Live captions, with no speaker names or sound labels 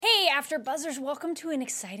After Buzzers, welcome to an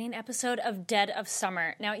exciting episode of Dead of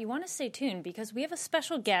Summer. Now, you want to stay tuned because we have a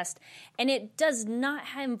special guest, and it does not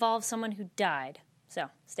involve someone who died. So,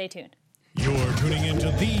 stay tuned. You're tuning into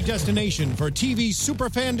the destination for TV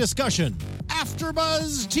superfan discussion,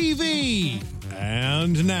 AfterBuzz TV.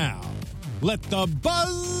 And now, let the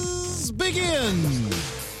buzz begin.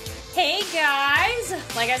 Hey guys!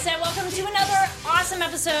 Like I said, welcome to another awesome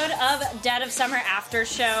episode of Dead of Summer After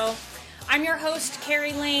Show. I'm your host,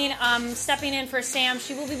 Carrie Lane, stepping in for Sam.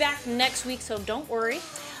 She will be back next week, so don't worry.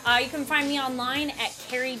 You can find me online at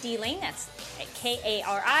Carrie D. Lane. That's at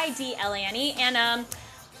Karidlane. And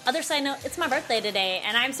other side note, it's my birthday today,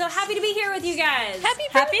 and I'm so happy to be here with you guys. Happy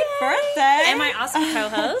birthday! And my awesome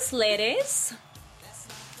co-host, ladies.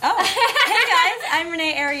 Oh, hey guys, I'm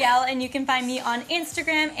Renee Ariel, and you can find me on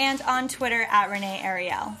Instagram and on Twitter at Renee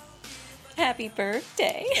Ariel. Happy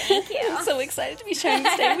birthday. Thank you. I'm so excited to be sharing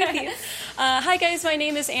this day with you. Hi guys, my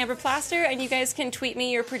name is Amber Plaster, and you guys can tweet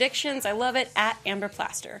me your predictions. I love it, at Amber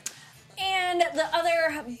Plaster. And the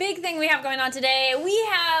other big thing we have going on today, we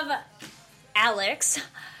have Alex,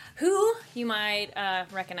 who you might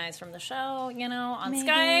recognize from the show, you know, on Maybe.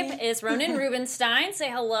 Skype, is Ronan Rubenstein. Say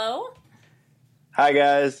hello. Hi,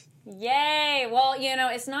 guys. Yay. Well, you know,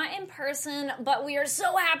 it's not in person, but we are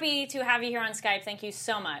so happy to have you here on Skype. Thank you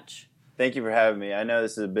so much. Thank you for having me. I know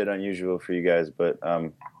this is a bit unusual for you guys, but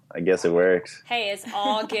I guess it works. Hey, it's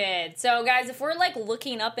all good. So, guys, if we're, like,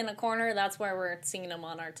 looking up in a corner, that's where we're seeing them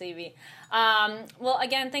on our TV. Well,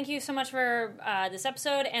 again, thank you so much for this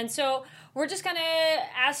episode. And so we're just going to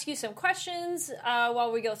ask you some questions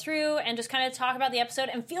while we go through and just kind of talk about the episode.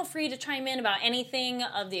 And feel free to chime in about anything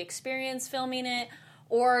of the experience filming it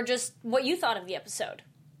or just what you thought of the episode.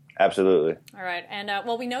 Absolutely. All right. And,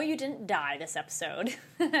 well, we know you didn't die this episode.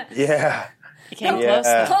 Yeah. You came Yeah.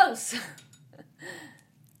 close, though.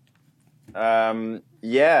 Close.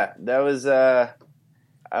 Yeah, that was, I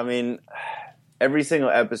mean, every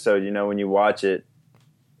single episode, you know, when you watch it,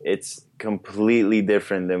 it's completely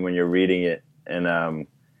different than when you're reading it. And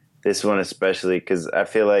this one especially, because I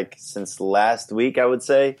feel like since last week, I would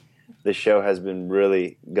say, the show has been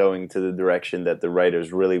really going to the direction that the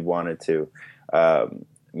writers really wanted to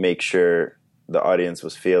make sure the audience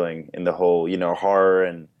was feeling in the whole, you know, horror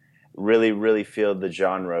and really, really feel the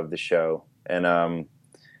genre of the show. And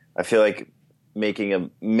I feel like making a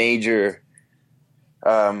major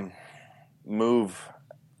move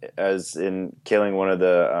as in killing one of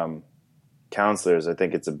the counselors, I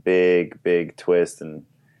think it's a big, big twist. And,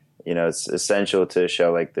 you know, it's essential to a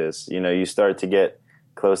show like this. You know, you start to get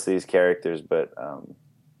close to these characters, but,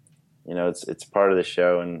 you know, it's part of the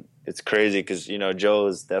show. And it's crazy because, you know, Joel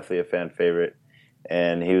is definitely a fan favorite.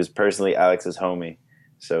 And he was personally Alex's homie.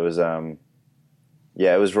 So it was,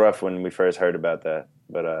 yeah, it was rough when we first heard about that.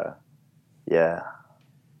 But, yeah,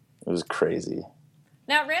 it was crazy.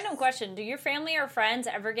 Now, random question. Do your family or friends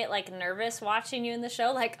ever get, like, nervous watching you in the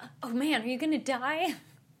show? Like, oh, man, are you going to die?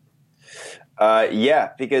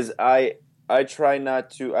 Yeah, because I try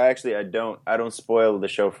not to. I don't spoil the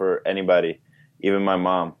show for anybody, even my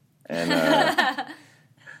mom. And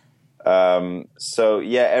so,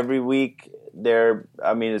 yeah, every week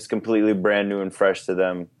it's completely brand new and fresh to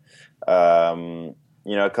them.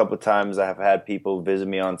 You know, a couple of times I have had people visit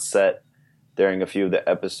me on set during a few of the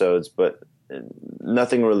episodes, but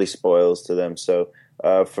nothing really spoils to them. So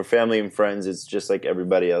for family and friends, it's just like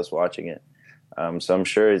everybody else watching it. So I'm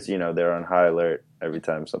sure it's, you know, they're on high alert every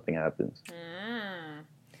time something happens.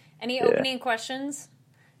 Any opening questions,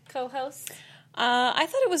 co-hosts? I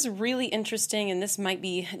thought it was really interesting, and this might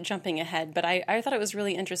be jumping ahead, but I thought it was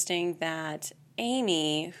really interesting that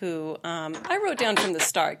Amy, who I wrote down from the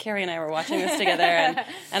start, Carrie and I were watching this together,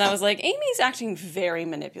 and I was like, Amy's acting very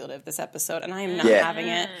manipulative this episode, and I am not having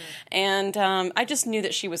it. And I just knew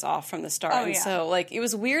that she was off from the start. Oh, and yeah. so, like, it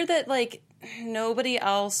was weird that, like, nobody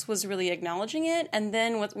else was really acknowledging it. And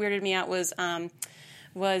then what weirded me out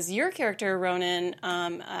was your character, Ronan,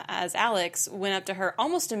 as Alex, went up to her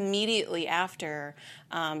almost immediately after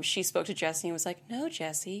she spoke to Jesse and was like, "No,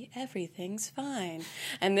 Jesse, everything's fine."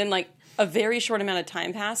 And then, like, a very short amount of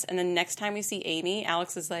time passed, and then next time we see Amy,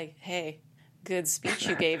 Alex is like, "Hey, good speech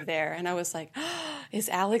you gave there." And I was like, is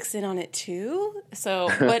Alex in on it too? So,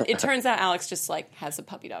 but it turns out Alex just, like, has a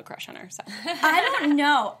puppy dog crush on her. So I don't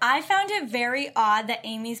know. I found it very odd that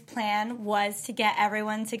Amy's plan was to get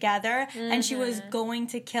everyone together and she was going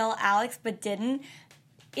to kill Alex but didn't.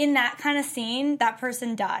 In that kind of scene, that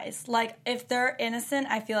person dies. Like, if they're innocent,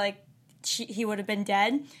 I feel like he would have been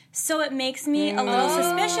dead. So it makes me a little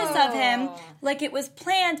suspicious of him. Like, it was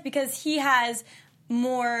planned because he has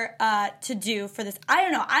more to do for this. I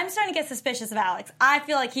don't know. I'm starting to get suspicious of Alex. I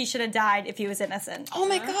feel like he should have died if he was innocent. Oh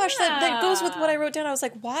my gosh, that goes with what I wrote down. I was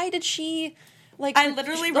like, why did she... Like, I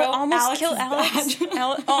literally wrote almost Alex kill is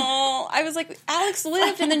Alex. I was like, Alex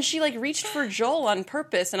lived, and then she like reached for Joel on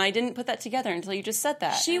purpose, and I didn't put that together until you just said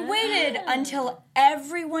that. She waited until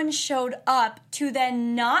everyone showed up to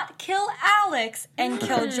then not kill Alex and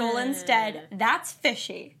kill Joel instead. That's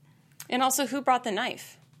fishy. And also, who brought the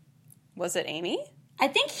knife? Was it Amy? I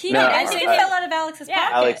think he No, did. I think it fell out of Alex's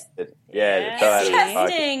pocket. Alex did. Yeah, it fell out of his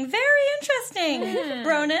pocket. Interesting. Very interesting,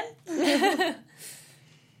 Ronan.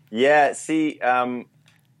 Yeah, see,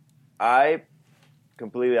 I,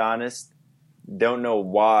 completely honest, don't know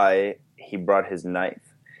why he brought his knife.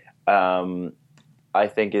 I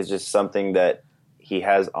think it's just something that he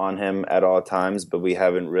has on him at all times, but we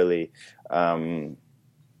haven't really,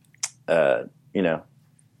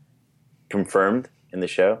 confirmed in the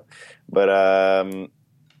show. But,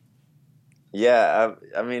 yeah,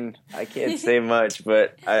 I mean, I can't say much,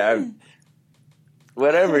 but I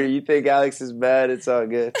whatever, you think Alex is bad, it's all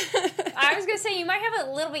good. I was going to say, you might have it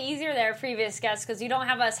a little bit easier there, previous guests, because you don't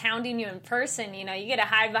have us hounding you in person. You know, you get to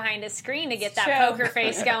hide behind a screen to get that poker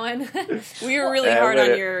face going. We were really hard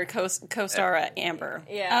on your co-star Amber.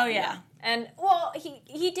 Yeah. Oh, yeah. And, well,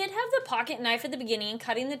 he did have the pocket knife at the beginning,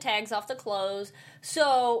 cutting the tags off the clothes.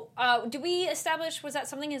 So, did we establish, was that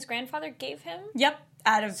something his grandfather gave him? Yep.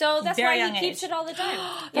 Out of So that's very why young he keeps age. it all the time.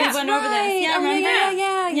 We went over this. Yeah, remember?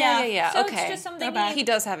 Yeah. So Okay. it's just something He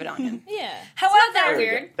does have it on him. Yeah. However, It's not that Very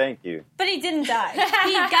weird. good. Thank you. but he didn't die.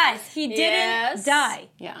 He didn't Yes. die.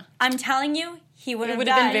 Yeah. I'm telling you, he would have would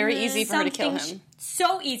died. have been very easy for her to kill Something him.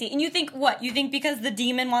 So easy. And you think, what? You think because the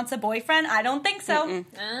demon wants a boyfriend? I don't think so.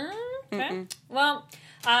 Okay. Well,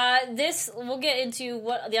 we'll get into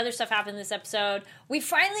what the other stuff happened in this episode. We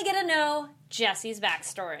finally get to know Jesse's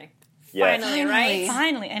backstory. Yes. Finally, right?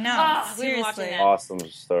 Finally, I know. Oh, we've been watching Seriously. that. Awesome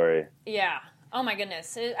story. Yeah. Oh my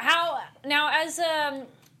goodness. How now as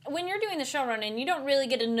when you're doing the show running, you don't really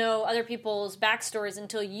get to know other people's backstories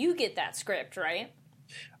until you get that script, right?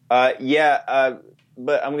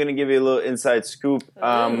 But I'm going to give you a little inside scoop.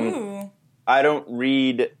 Ooh. I don't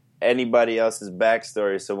read anybody else's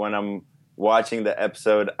backstory, so when I'm watching the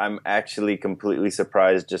episode, I'm actually completely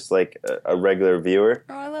surprised, just like a regular viewer.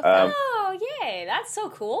 Oh, I love that. Oh, yay. That's so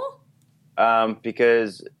cool.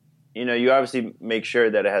 Because, you obviously make sure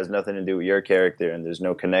that it has nothing to do with your character and there's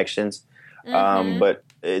no connections. But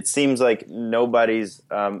it seems like nobody's,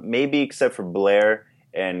 maybe except for Blair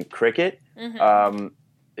and Cricket,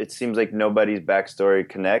 it seems like nobody's backstory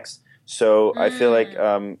connects. So I feel like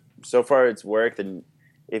so far it's worked. And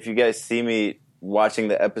if you guys see me watching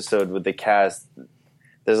the episode with the cast,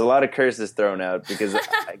 there's a lot of curses thrown out because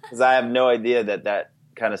I have no idea that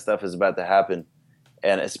kind of stuff is about to happen.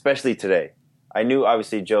 And especially today. I knew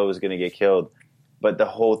obviously Joe was going to get killed, but the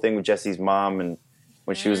whole thing with Jesse's mom and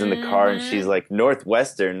when she was in the car and she's like,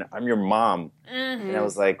 Northwestern, I'm your mom. And I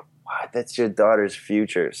was like, what? That's your daughter's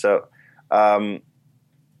future. So, that's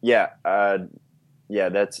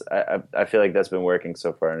I feel like that's been working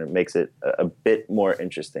so far and it makes it a bit more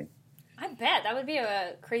interesting. I bet. That would be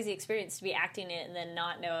a crazy experience to be acting it and then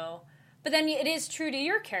not know. But then it is true to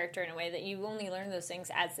your character in a way that you only learn those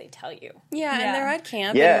things as they tell you. Yeah, Yeah. and they're at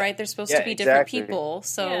camp, Yeah. and right, they're supposed to be different exactly. people,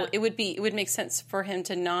 so Yeah. it would make sense for him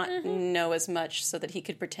to not know as much, so that he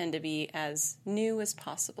could pretend to be as new as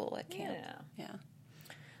possible at camp. Yeah.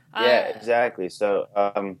 Yeah, exactly. So,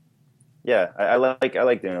 I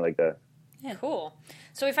like doing it like that. Cool.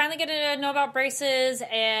 So we finally get to know about Braces,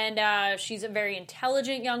 and she's a very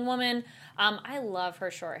intelligent young woman. I love her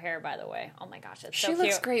short hair, by the way. Oh my gosh, it's so She cute.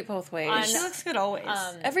 looks great both ways. She looks good always.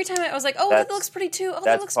 Every time I was like, oh, That's- that looks pretty too. Oh, that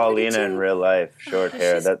That's looks pretty Paulina too. in real life, short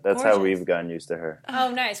hair. she's That's how gorgeous. we've gotten used to her. Oh,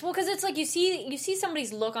 nice. Well, because it's like you see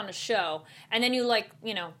somebody's look on a show, and then you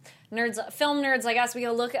film nerds like us, we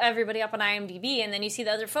go look everybody up on IMDb, and then you see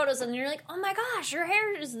the other photos, and you're like, oh my gosh, your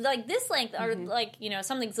hair is like this length, or like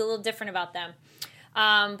something's a little different about them.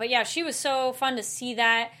 But yeah, she was so fun to see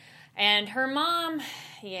that, and her mom,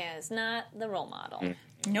 is not the role model.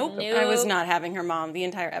 Nope. I was not having her mom the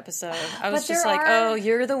entire episode. I was But just there like, are- oh,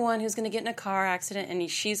 you're the one who's going to get in a car accident, and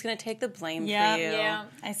she's going to take the blame Yeah. for you. Yeah.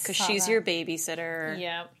 I Because saw she's that. your babysitter.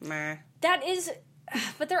 Yeah. Meh. That is,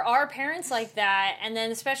 but there are parents like that, and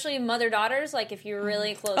then especially mother-daughters, like if you're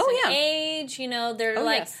really close Oh, in yeah. age, they're Oh,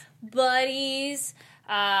 like yes. buddies.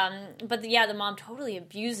 But the mom totally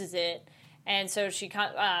abuses it. And so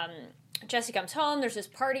Jessie comes home, there's this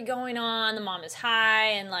party going on, the mom is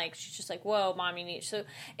high, and, like, she's just like, whoa, Mom, you need... So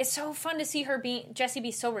it's so fun to see Jessie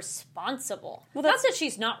be so responsible. Well, not that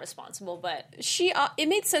she's not responsible, but... It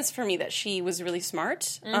made sense for me that she was really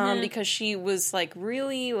smart, because she was, like,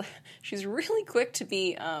 she's really quick to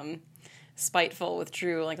be... spiteful with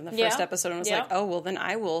Drew, like in the first episode, and was like, oh, well, then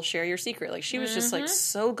I will share your secret. Like, she was just, like,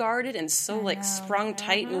 so guarded and so, like, sprung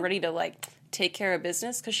tight and ready to, like, take care of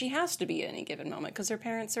business, because she has to be at any given moment, because her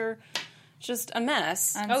parents are just a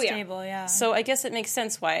mess. Unstable, yeah. So I guess it makes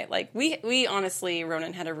sense why, like, we honestly,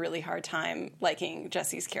 Ronan had a really hard time liking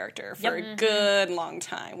Jessie's character for a good long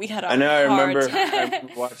time. We had a hard time. I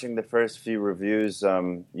remember watching the first few reviews,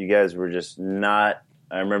 you guys were just not...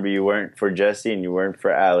 I remember you weren't for Jessie and you weren't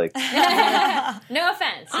for Alex. No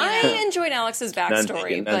offense. I enjoyed Alex's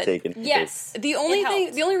backstory, none taken. Yes. The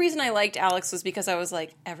only reason I liked Alex was because I was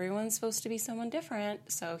like, everyone's supposed to be someone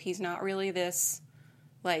different, so he's not really this,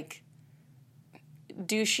 like,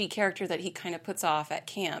 douchey character that he kind of puts off at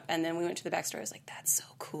camp. And then we went to the backstory. I was like, that's so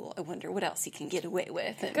cool. I wonder what else he can get away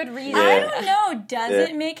with. And good reason. I don't know. Does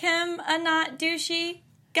it make him a not douchey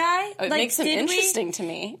guy? It makes him interesting to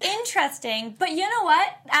me. Interesting. But you know what?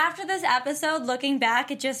 After this episode, looking back,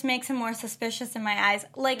 it just makes him more suspicious in my eyes.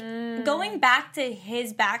 Like, going back to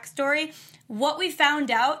his backstory, what we found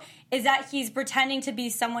out is that he's pretending to be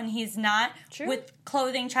someone he's not, with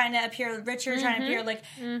clothing trying to appear richer, trying to appear like...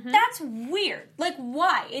 That's weird. Like,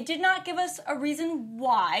 why? It did not give us a reason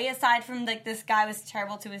why, aside from, like, this guy was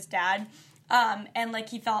terrible to his dad, and, like,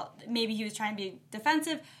 he felt maybe he was trying to be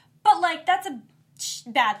defensive. But, like, that's a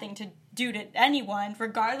bad thing to do to anyone,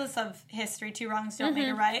 regardless of history. Two wrongs don't make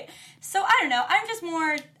a right. So, I don't know.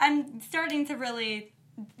 I'm starting to really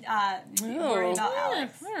worry about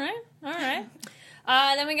Alex. All right.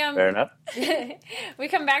 Then we go. Fair enough. We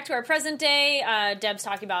come back to our present day. Deb's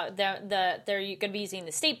talking about they're going to be using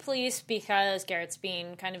the state police because Garrett's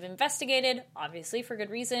being kind of investigated, obviously for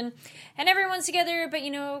good reason. And everyone's together, but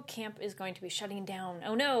camp is going to be shutting down.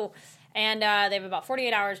 Oh no! And they have about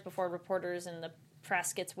 48 hours before reporters and the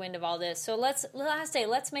press gets wind of all this. So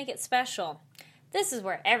let's make it special. This is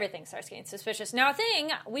where everything starts getting suspicious. Now, a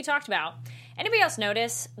thing we talked about. Anybody else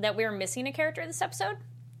notice that we were missing a character this episode?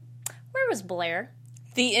 Where was Blair?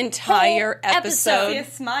 The entire episode. See a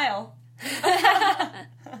smile.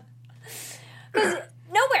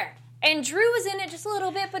 Nowhere. And Drew was in it just a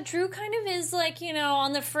little bit, but Drew kind of is like,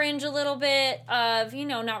 on the fringe a little bit of,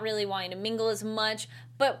 not really wanting to mingle as much.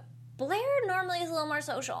 But Blair normally is a little more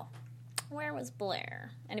social. Where was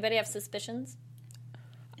Blair? Anybody have suspicions?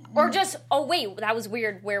 Or just, oh wait, that was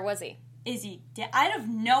weird. Where was he? Is he dead? I have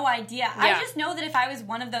no idea. Yeah. I just know that if I was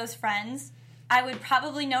one of those friends, I would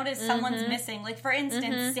probably notice someone's missing. Like, for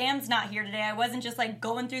instance, Sam's not here today. I wasn't just, like,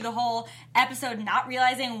 going through the whole episode not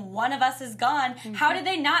realizing one of us is gone. How did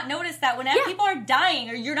they not notice that when people are dying?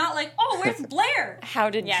 Or you're not like, oh, where's Blair? How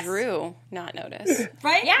did Drew not notice?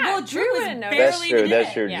 Right? Yeah, well, Drew was notice. barely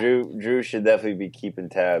That's true. Yeah. Drew should definitely be keeping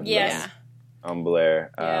tabs on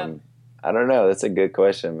Blair. Yeah. I don't know. That's a good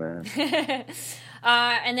question, man.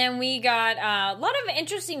 And then we got a lot of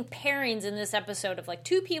interesting pairings in this episode of, like,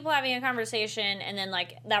 two people having a conversation and then,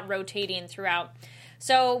 like, that rotating throughout.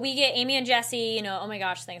 So we get Amy and Jessie, oh my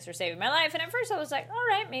gosh, thanks for saving my life. And at first I was like, all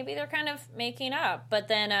right, maybe they're kind of making up. But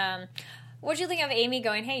then what'd you think of Amy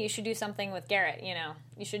going, hey, you should do something with Garrett,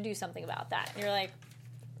 You should do something about that. And you're like,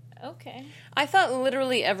 okay. I thought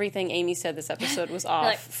literally everything Amy said this episode was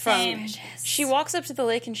off. Like, she walks up to the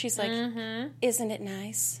lake and she's like, isn't it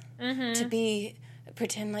nice to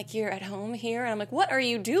pretend like you're at home here? And I'm like, what are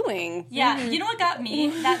you doing? Yeah, you know what got me?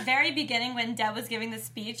 That very beginning when Deb was giving the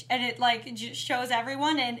speech and it, like, shows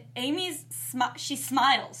everyone and Amy's, she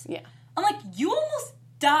smiles. Yeah. I'm like, you almost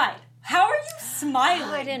died. How are you smiling?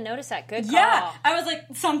 Oh, I didn't notice that. Good call. Yeah, I was like,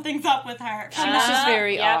 something's up with her. She was just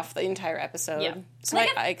very off the entire episode. Yeah. So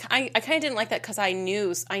I kind of didn't like that because I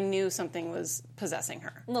knew something was possessing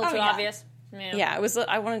her. A little too obvious. Yeah, it was.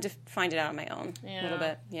 I wanted to find it out on my own a little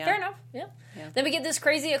bit. Yeah. Fair enough. Yeah. Then we get this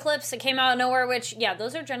crazy eclipse that came out of nowhere, which,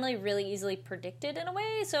 those are generally really easily predicted in a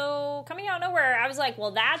way. So coming out of nowhere, I was like,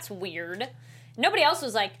 well, that's weird. Nobody else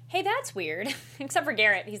was like, hey, that's weird. Except for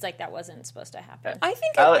Garrett. He's like, that wasn't supposed to happen. I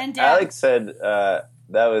think Alex said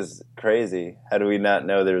that was crazy. How do we not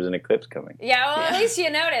know there was an eclipse coming? Yeah, well, at least you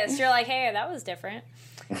noticed. You're like, hey, that was different.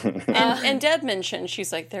 And Deb mentioned,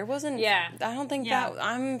 she's like, there wasn't, I don't think that,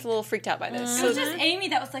 I'm a little freaked out by this. It was just Amy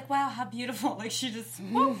that was like, wow, how beautiful. Like, she just,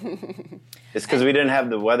 whoa. It's because we didn't have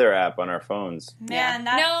the weather app on our phones. Man,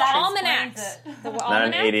 that explains almanacs. it. The Not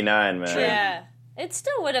in almanac? 89, man. Yeah. It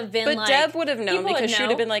still would have been But like... Deb would have known people because she would know.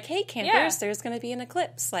 have been like, hey, campers, Yeah. there's going to be an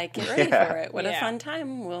eclipse. Like, get ready Yeah. for it. What a Yeah. fun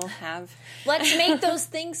time we'll have. Let's make those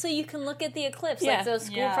things so you can look at the eclipse. Yeah. Like those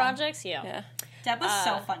school Yeah. projects. Yeah. Yeah. Deb was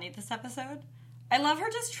so funny this episode. I love her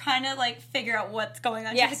just trying to like figure out what's going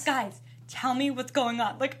on. Yes. She's like, guys, tell me what's going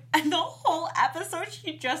on. Like, and the whole episode,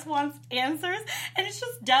 she just wants answers, and it's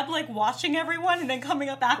just Deb like watching everyone and then coming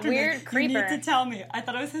up after Weird me. You creeper. need to tell me. I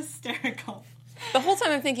thought it was hysterical. The whole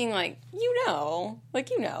time I'm thinking, like, you know. But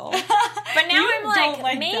now You I'm like, don't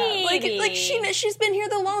like maybe. Deb. She's been here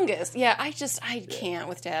the longest. Yeah, I can't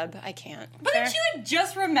with Deb. I can't. But then she like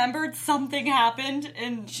just remembered something happened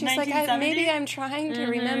in She's like, 1970. maybe I'm trying to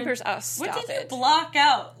remember. Oh, What stop did you it. block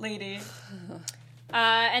out, lady?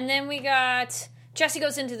 And then we got... Jesse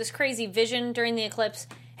goes into this crazy vision during the eclipse,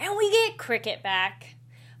 and we get Cricket back.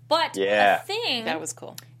 But Yeah. a thing... That was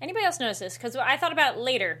cool. Anybody else notice this? Because I thought about it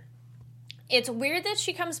later. It's weird that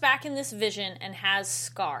she comes back in this vision and has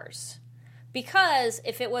scars. Because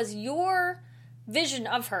if it was your vision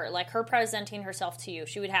of her, like her presenting herself to you,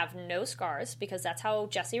 she would have no scars, because that's how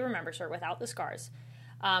Jesse remembers her, without the scars.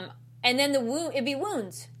 And then it'd be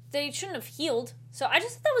wounds. They shouldn't have healed. So I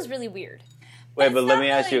just thought that was really weird. Wait, but let not me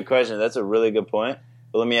ask you a really- question. That's a really good point.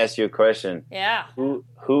 But let me ask you a question. Yeah.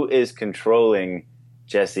 Who is controlling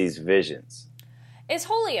Jesse's visions? Is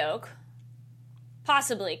Holyoke.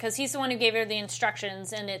 Possibly, because he's the one who gave her the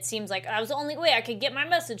instructions, and it seems like that was the only way I could get my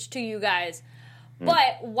message to you guys.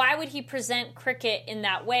 But why would he present Cricket in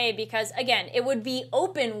that way? Because, again, it would be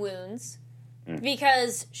open wounds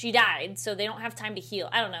because she died, so they don't have time to heal.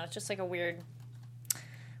 I don't know. It's just like a weird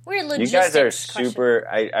You logistics guys are question. super...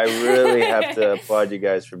 I really have to applaud you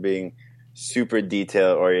guys for being super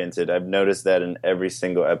detail-oriented. I've noticed that in every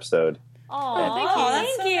single episode. Aw, Oh,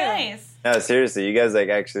 that's so thank you. nice. No, seriously, you guys like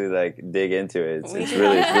actually like dig into it. It's We do.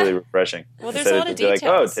 really refreshing. Well, there's Instead a lot of just be like,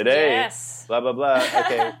 oh, details. today, Yes. blah blah blah.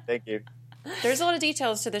 Okay, thank you. There's a lot of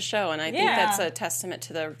details to the show, and I think Yeah. that's a testament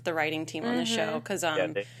to the writing team on the show. Because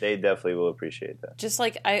Yeah, they definitely will appreciate that. just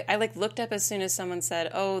like I like looked up as soon as someone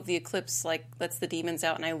said, "Oh, the eclipse like lets the demons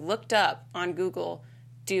out," and I looked up on Google,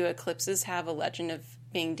 do eclipses have a legend of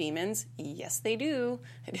being demons? Yes, they do.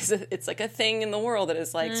 It's like a thing in the world that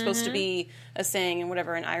is like supposed to be a saying and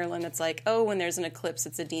whatever in Ireland. That's like, oh, when there's an eclipse,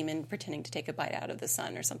 it's a demon pretending to take a bite out of the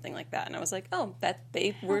sun or something like that. And I was like, oh, that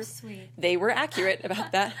they were sweet. they were accurate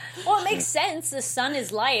about that. Well, it makes sense. The sun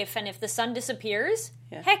is life, and if the sun disappears,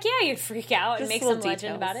 Yeah. heck yeah, you'd freak out and Just make some little legend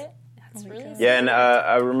details. about it. That's really Yeah, and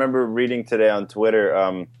I remember reading today on Twitter,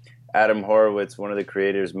 Adam Horowitz, one of the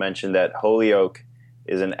creators, mentioned that Holyoke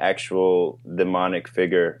is an actual demonic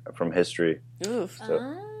figure from history. Oof.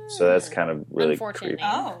 So that's kind of really Unfortunate creepy.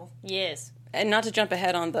 name. Oh. Yes. And not to jump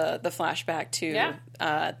ahead on the flashback to Yeah.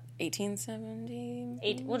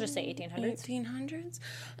 1870. We'll just say 1800s.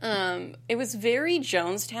 1800s. It was very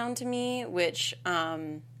Jonestown to me, which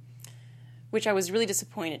I was really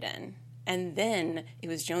disappointed in. And then it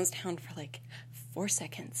was Jonestown for like 4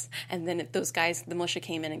 seconds. And then those guys, the militia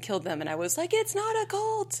came in and killed them. And I was like, it's not a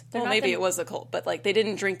cult. Well, not maybe the- it was a cult, but like they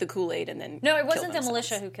didn't drink the Kool-Aid and then No, it kill wasn't the themselves.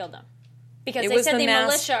 militia who killed them. Because It they was said the the mass-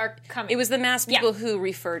 militia are coming. It was the mass Yeah. people who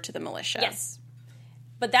referred to the militia. Yes.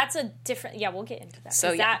 But that's a different... Yeah, we'll get into that. 'Cause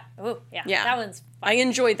So, yeah. yeah. Yeah. That one's... I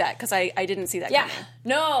enjoyed that because I didn't see that Yeah. coming.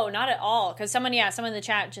 No, not at all. Because someone in the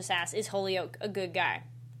chat just asked, is Holyoke a good guy?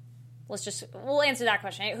 We'll answer that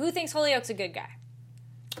question. Who thinks Holyoke's a good guy?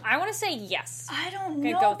 I want to say yes. I don't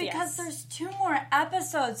Gonna know go with because yes. there's 2 more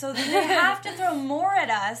episodes, so they have to throw more at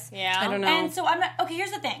us. Yeah. I don't know. And so I'm not, okay,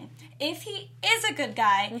 here's the thing. If he is a good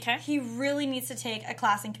guy, Okay. he really needs to take a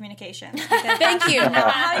class in communication. Thank you.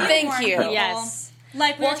 Thank warn you. people. Yes.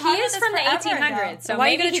 Like, we Well, were he talking is about from the this forever ago. 1800s, so Why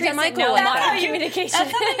are you maybe gonna he treat doesn't Michael know like much that? about That's communication. how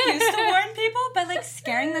they used to warn people, by like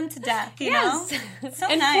scaring them to death, you Yes. know? So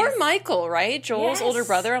And nice. poor Michael, right? Joel's Yes. older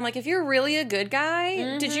brother. I'm like, if you're really a good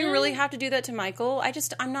guy, did you really have to do that to Michael?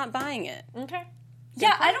 I'm not buying it. Okay.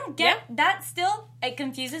 Yeah, I don't get Yeah. that still. It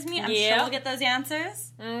confuses me. I'm Yeah. sure we'll get those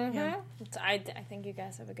answers. Mm-hmm. I think you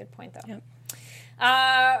guys have a good point, though. Yep.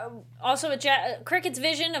 Also, with Cricket's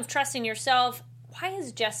vision of trusting yourself, why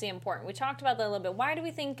is Jesse important? We talked about that a little bit. Why do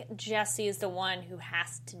we think Jesse is the one who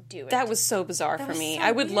has to do it? That was so bizarre for was me. so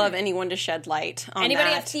I would love weird. anyone to shed light on Anybody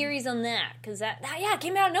that. have theories on that? Because that it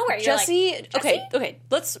came out of nowhere. You're Jesse, like, okay,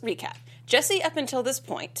 let's recap. Jesse, up until this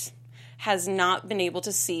point, has not been able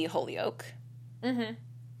to see Holyoke. Mm-hmm.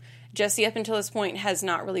 Jesse, up until this point, has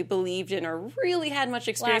not really believed in or really had much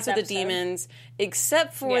experience Last with the episode. demons,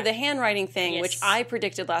 except for Yeah. the handwriting thing, Yes. which I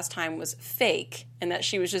predicted last time was fake, and that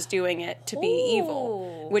she was just doing it to be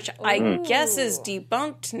evil, which I guess is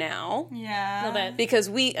debunked now. Yeah. A little bit. Because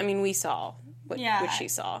we saw what Yeah. she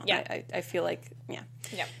saw. Yeah. I feel like, yeah.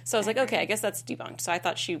 Yep. So I was like, okay, I guess that's debunked. So I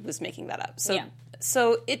thought she was making that up. So Yeah.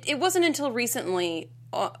 so it wasn't until recently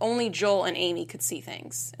only Joel and Amy could see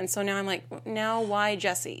things. And so now I'm like, now why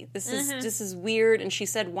Jesse? This is weird. And she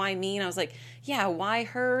said, why me? And I was like, yeah, why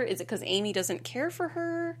her? Is it because Amy doesn't care for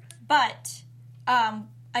her? But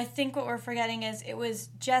I think what we're forgetting is it was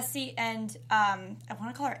Jesse and I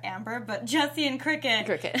want to call her Amber, but Jesse and Cricket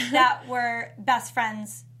that were best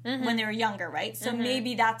friends when they were younger, right? So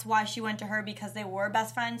maybe that's why she went to her, because they were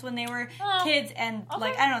best friends when they were kids, and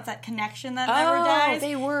like I don't know, it's that connection that never dies.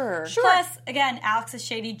 They were. Plus, again, Alex is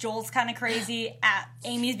shady. Joel's kind of crazy.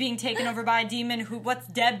 Amy's being taken over by a demon. What's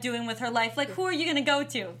Deb doing with her life? Like, who are you going to go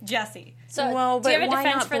to? Jesse. So, Well, do you but have a why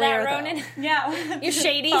defense not for Blair, that, though? Ronan? Yeah. You're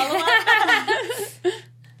shady.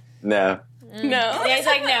 No. No. Yeah, he's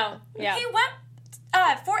like, no. Yeah. He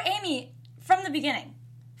went for Amy from the beginning.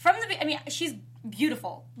 I mean, she's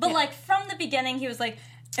beautiful, but like from the beginning, he was like,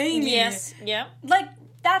 Amy. Yes. Yeah. Like,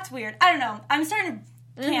 that's weird. I don't know. I'm starting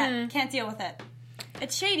to can't deal with it.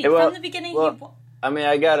 It's shady. Well, from the beginning, well, I mean,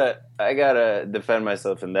 I gotta defend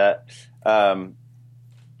myself in that.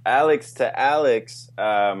 Alex to Alex.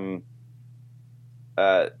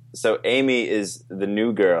 So Amy is the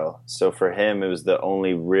new girl. So for him, it was the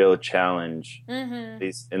only real challenge, at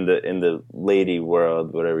least in the lady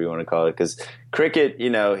world, whatever you want to call it. Because Cricket,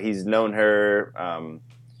 he's known her.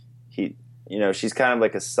 She's kind of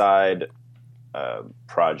like a side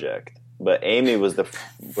project. But Amy was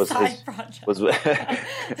was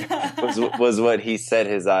what he set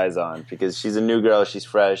his eyes on, because she's a new girl, she's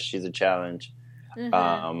fresh, she's a challenge,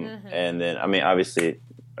 and then I mean, obviously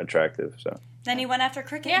attractive. So then he went after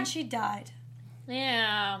Cricket and she died.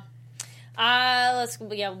 Yeah. Let's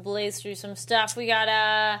blaze through some stuff. We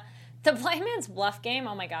got the Blind Man's Bluff game.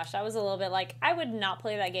 Oh my gosh, that was a little bit like, I would not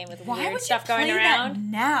play that game with Why weird would stuff you play going around. that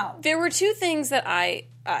now? There were two things that I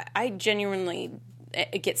genuinely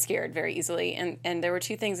get scared very easily, and there were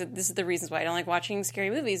two things that this is the reasons why I don't like watching scary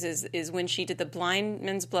movies is when she did the Blind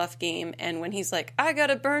Man's Bluff game, and when he's like, I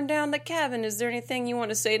gotta burn down the cabin, is there anything you want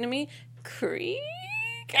to say to me? Creak.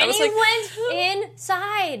 And he went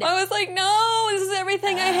inside. I was like, no, this is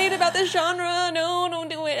everything I hate about this genre. No, don't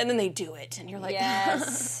do it. And then they do it, and you're like,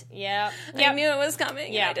 yes. Yeah. I knew it was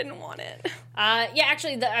coming, Yeah. and I didn't want it.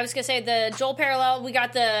 Actually, I was going to say the Joel parallel, we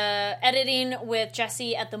got the editing with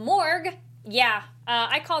Jesse at the morgue. Yeah.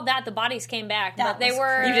 I called that the bodies came back. That but they was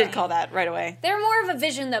were. You did call that right away. They were more of a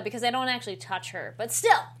vision, though, because they don't actually touch her. But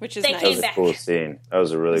still, Which is they nice. that came was a back. cool scene. That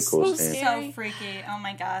was a really cool so scene. So freaky. Oh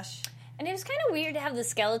my gosh. And it was kind of weird to have the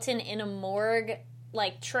skeleton in a morgue,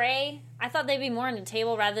 like, tray. I thought they'd be more on the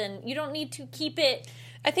table rather than, you don't need to keep it.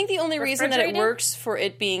 I think the only reason that it Refrigerated? works for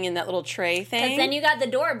it being in that little tray thing. Because then you got the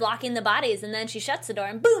door blocking the bodies, and then she shuts the door,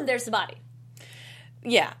 and boom, there's the body.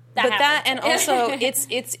 Yeah, That but that, happened. and also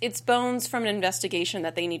it's bones from an investigation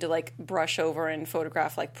that they need to like brush over and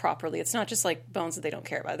photograph like properly. It's not just like bones that they don't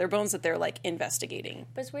care about. They're bones that they're like investigating.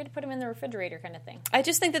 But it's weird to put them in the refrigerator kind of thing. I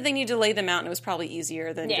just think that they need to lay them out, and it was probably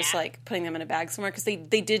easier than just Yeah. like putting them in a bag somewhere, because they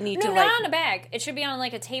did need No, to not like. on a bag. It should be on,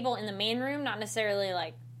 like, a table in the main room, not necessarily,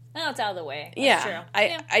 like, oh, it's out of the way. That's Yeah,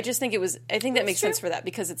 true. I just think it was. I think that That's makes true. sense for that,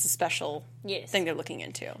 because it's a special Yes. thing they're looking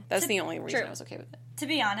into. That's the only reason True. I was okay with it. To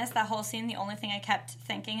be honest, that whole scene, the only thing I kept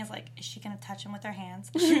thinking is like, is she going to touch him with her hands?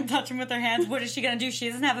 Is she going to touch him with her hands? What is she going to do? She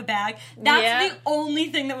doesn't have a bag. That's Yeah. the only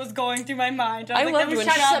thing that was going through my mind. I was loved let me when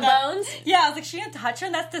shut she- out Touch the that- bones? Yeah, I was like, she going to touch her?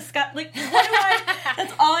 That's disgusting. Like, what do I...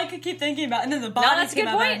 That's all I could keep thinking about. And then the bodies that's a came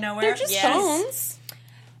good out out point. of nowhere. They're just Yes. bones.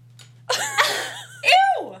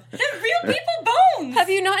 Ew! They're real people bones! Have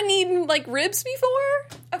you not eaten like ribs before?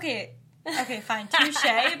 Okay, fine. Touche,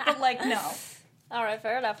 but like, no. All right,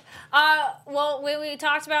 fair enough. Well, we've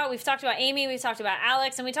talked about Amy, we've talked about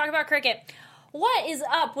Alex, and we talked about Cricket. What is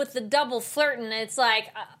up with the double flirting? It's like,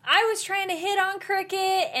 I was trying to hit on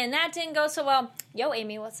Cricket, and that didn't go so well. Yo,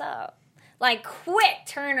 Amy, what's up? Like, quick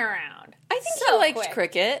turnaround. I think So you liked quick.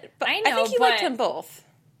 Cricket, but I I know, think you but- liked them both.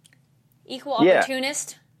 Equal Yeah.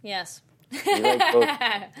 opportunist? Yes. You like both.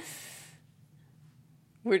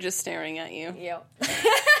 We're just staring at you. Yep.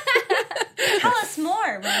 Tell us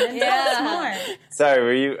more, Ronan. Tell us more.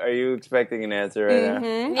 Sorry, are you expecting an answer right now?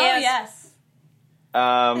 Oh, yes.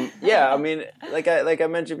 Yeah, I mean, like I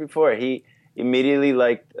mentioned before, he immediately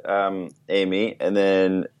liked Amy, and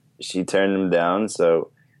then she turned him down.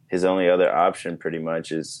 So his only other option, pretty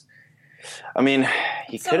much, is, I mean,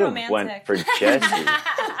 he So could have romantic. went for Jesse.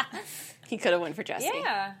 He could have went for Jesse.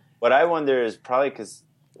 Yeah. What I wonder is probably because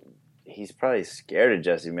he's probably scared of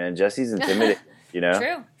Jesse. Man, Jesse's intimidating,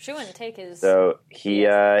 True. She wouldn't take his... So he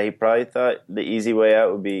probably thought the easy way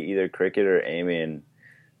out would be either Cricket or Amy, and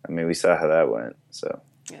I mean, we saw how that went. So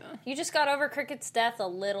Yeah. You just got over Cricket's death a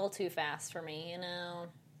little too fast for me, you know.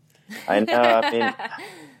 I know. I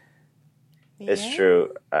mean, it's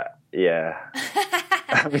true. Yeah.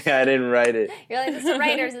 I mean, I didn't write it. You're like, it's the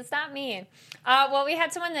writers, it's not me. Well, we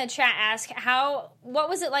had someone in the chat ask, what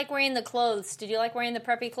was it like wearing the clothes? Did you like wearing the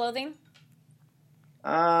preppy clothing?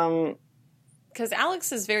 Because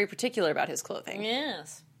Alex is very particular about his clothing.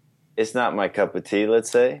 Yes. It's not my cup of tea, let's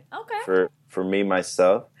say. Okay. For me,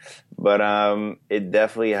 myself. But it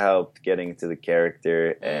definitely helped getting to the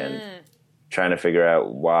character and trying to figure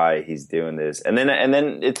out why he's doing this. And then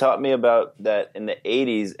it taught me about that in the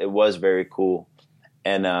 80s, it was very cool.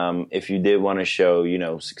 And if you did want to show,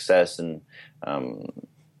 success and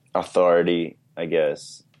authority, I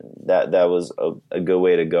guess, that was a good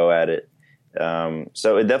way to go at it.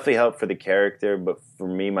 So it definitely helped for the character, but for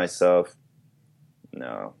me, myself,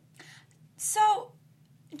 no. So,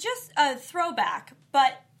 just a throwback,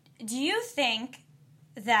 but do you think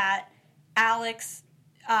that Alex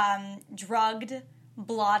drugged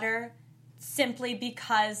Blotter simply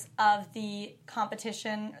because of the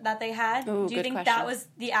competition that they had? Ooh, do you think that was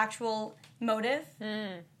the actual motive?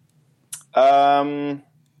 No,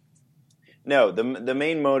 the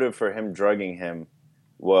main motive for him drugging him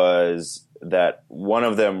was that one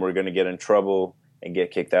of them were going to get in trouble and get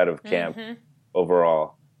kicked out of camp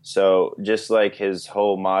overall. So just like his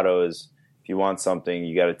whole motto is, if you want something,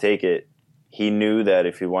 you got to take it. He knew that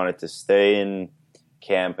if he wanted to stay in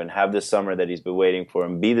camp and have this summer that he's been waiting for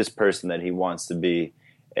and be this person that he wants to be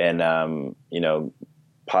and,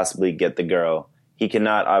 possibly get the girl, he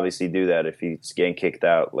cannot obviously do that if he's getting kicked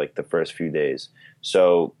out like the first few days.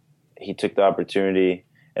 So he took the opportunity.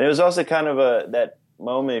 And it was also kind of that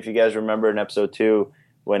moment, if you guys remember in episode 2,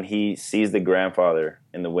 when he sees the grandfather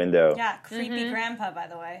in the window. Yeah, creepy grandpa, by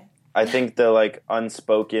the way. I think the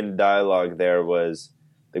unspoken dialogue there was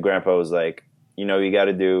the grandpa was like, you got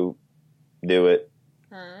to do it.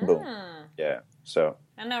 Boom. Yeah. So.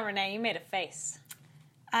 I know, Renee, you made a face.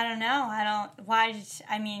 I don't know.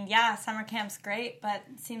 Summer camp's great, but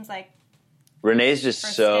it seems like Renee's just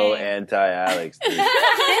so anti-Alex. Dude. this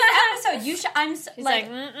episode, He's like,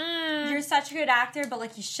 you're such a good actor,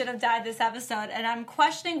 but you should have died this episode, and I'm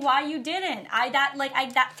questioning why you didn't.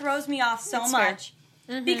 That throws me off so much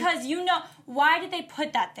because why did they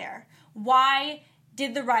put that there? Why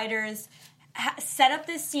did the writers set up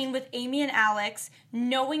this scene with Amy and Alex,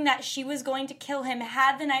 knowing that she was going to kill him,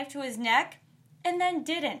 had the knife to his neck, and then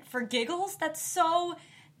didn't for giggles? That's so.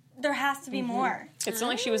 There has to be more. It's not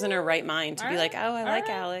like she was in her right mind to be like, oh, I like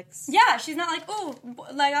Alex. Yeah, she's not like, oh,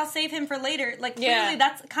 I'll save him for later. Clearly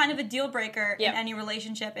that's kind of a deal breaker in any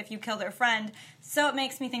relationship if you kill their friend. So it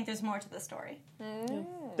makes me think there's more to the story.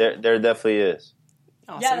 There definitely is.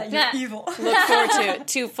 Awesome. Yeah, that you're evil. Look forward to it.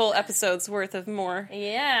 2 full episodes worth of more.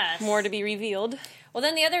 Yes. More to be revealed. Well,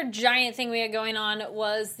 then the other giant thing we had going on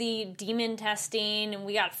was the demon testing, and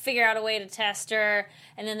we got to figure out a way to test her,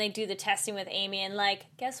 and then they do the testing with Amy, and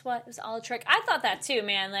guess what? It was all a trick. I thought that too,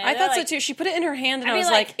 man. I thought so too. She put it in her hand, and I was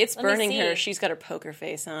like, it's burning her. She's got her poker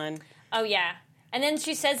face on. Oh, yeah. And then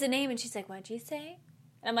she says the name, and she's like, what'd you say?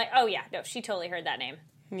 And I'm like, oh, yeah. No, she totally heard that name.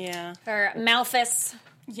 Yeah. Or Malphus.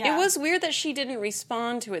 Yeah. It was weird that she didn't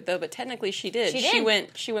respond to it, though, but technically she did. She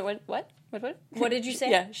went, what? What did you say?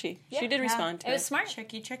 Yeah, she did respond to it. It was smart.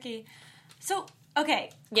 Tricky. So, okay,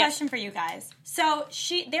 question for you guys. So,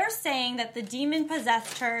 they're saying that the demon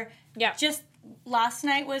possessed her just last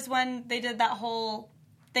night was when they did that whole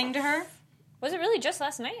thing to her? Was it really just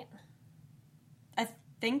last night? I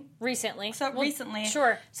think. Recently. So, recently.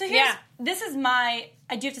 Sure. So, this is I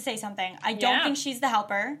do have to say something. I don't think she's the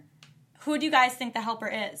helper. Who do you guys think the helper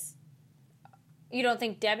is? You don't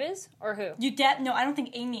think Deb is? Or who? No, I don't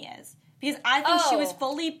think Amy is. Because I think she was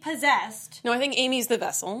fully possessed. No, I think Amy's the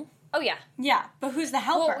vessel. Oh, yeah. Yeah, but who's the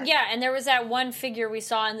helper? Well, yeah, and there was that one figure we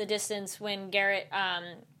saw in the distance when Garrett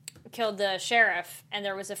killed the sheriff, and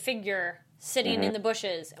there was a figure sitting in the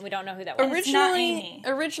bushes, and we don't know who that was.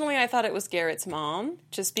 Originally, I thought it was Garrett's mom,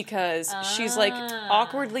 just because she's,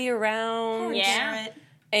 awkwardly around. Yeah. Garrett.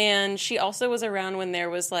 And she also was around when there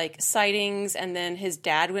was sightings, and then his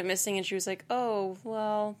dad went missing, and she was like, "Oh,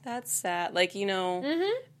 well, that's sad." I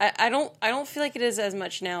don't feel like it is as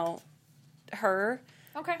much now. Her,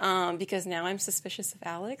 okay, because now I'm suspicious of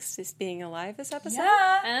Alex just being alive this episode.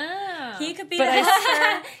 Yeah, he could be the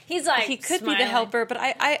helper. He's like he could be the helper, but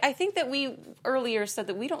I think that we earlier said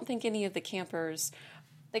that we don't think any of the campers.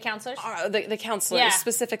 The counselors? The counselors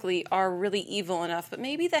specifically are really evil enough, but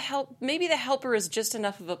maybe the helper is just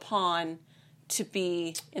enough of a pawn to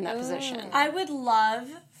be in that position. I would love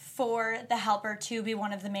for the helper to be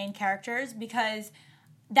one of the main characters because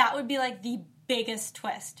that would be the biggest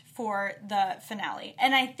twist for the finale.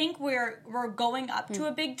 And I think we're going up to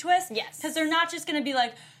a big twist. Yes. Because they're not just going to be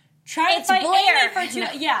like, trying It's to fight Blair. Amy for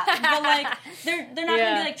 2... Yeah, but like, they're not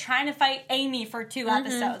going to be like trying to fight Amy for 2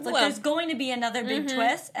 episodes. Like, Well- there's going to be another big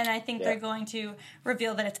twist, and I think they're going to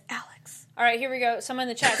reveal that it's Alex. All right, here we go. Someone in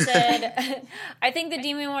the chat said, I think the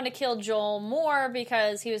demon wanted to kill Joel more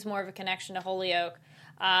because he was more of a connection to Holyoke.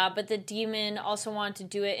 But the demon also wanted to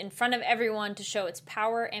do it in front of everyone to show its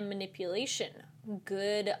power and manipulation.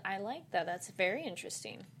 Good. I like that. That's very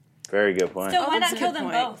interesting. Very good point. So why that's not a kill good them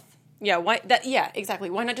point. both? Yeah, why? Yeah, exactly.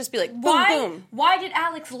 Why not just be like, boom, boom? Why did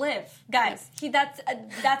Alex live? Guys, that's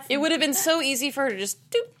It would have been so easy for her to just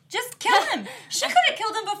doop. just kill him. She could have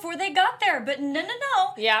killed him before they got there, but no.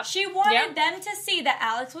 Yeah. She wanted Yeah. them to see that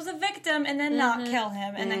Alex was a victim and then not kill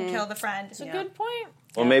him and then kill the friend. It's a good point.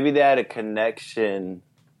 Well, maybe they had a connection,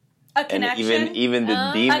 A and connection. even the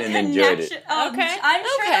a demon enjoyed it. connection. Oh, Okay. I'm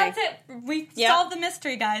sure Okay. that's it. We Yeah. solved the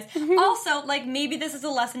mystery, guys. Also, like, maybe this is a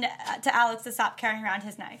lesson to Alex to stop carrying around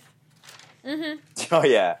his knife. Oh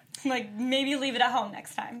yeah. Like, maybe leave it at home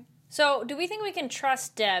next time. So, do we think we can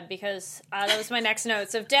trust Deb? Because that was my next note.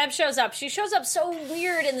 So, if Deb shows up, she shows up so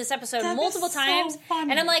weird in this episode Deb multiple is so times. funny.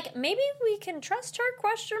 And I'm like, maybe we can trust her,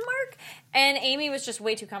 question mark? And Amy was just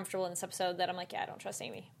way too comfortable in this episode that I'm like, yeah, I don't trust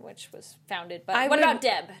Amy, which was founded. But what about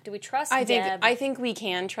Deb? Do we trust Deb? I think we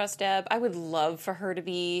can trust Deb. I would love for her to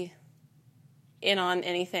be in on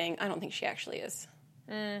anything. I don't think she actually is.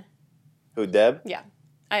 Who, Deb? Yeah.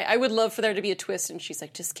 I would love for there to be a twist, and she's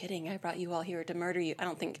like, "Just kidding. I brought you all here to murder you." I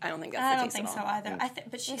don't think that's I the don't case think at so all. either.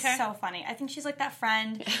 But she's Okay. so funny. I think she's like that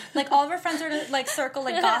friend. Like all of her friends are like circle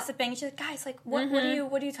like gossiping. She's like, guys, like what are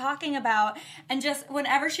you talking about? And just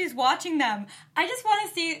whenever she's watching them, I just want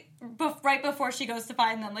to see right before she goes to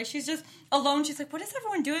find them. Like she's just alone. She's like, what is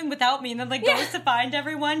everyone doing without me? And then like goes to find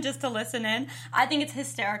everyone just to listen in. I think it's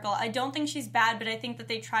hysterical. I don't think she's bad, but I think that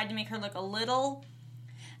they tried to make her look a little.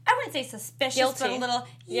 I wouldn't say suspicious, Guilty. but a little,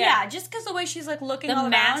 Yeah. just because the way she's like looking the all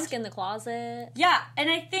mask around. in the closet. Yeah, and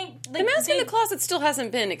I think like, The mask in they- the closet still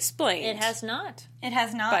hasn't been explained. It has not. It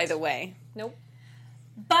has not. by the way. Nope.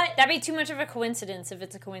 But That'd be too much of a coincidence if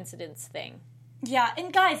it's a coincidence thing. yeah,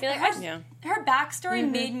 and guys, like, her, Yeah. her backstory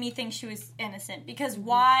made me think she was innocent because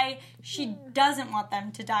why she doesn't want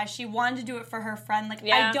them to die. She wanted to do it for her friend. Like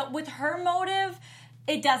Yeah. I don't with her motive.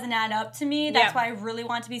 It doesn't add up to me. That's Yeah. why I really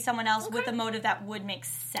want to be someone else with a motive that would make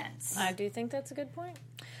sense. I do think that's a good point.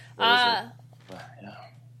 Yeah.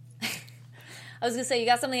 I was gonna say, you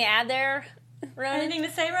got something to add there, Ronan? Anything to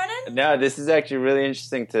say, Ronan? No, this is actually really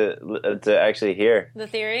interesting to actually hear. The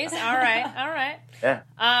theories? All right, all right. Yeah.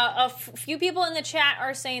 A few people in the chat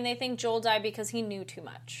are saying they think Joel died because he knew too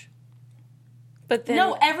much. But then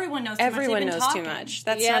No, everyone knows too much. everyone They've been knows talking. too much.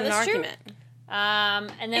 That's Yeah, not an that's true. argument.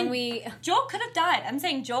 And then And Joel could have died. I'm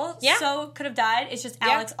saying Joel Yeah. could have died. It's just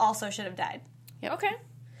Alex also should have died. Okay.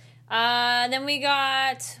 Then we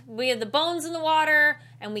have the bones in the water,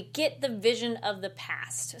 and we get the vision of the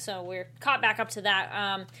past. So we're caught back up to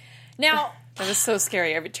that. Now, That was so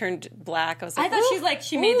scary. It turned black. I was like, I thought "Ooh."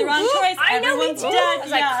 she made the wrong choice. I know, me Everyone's too. dead. I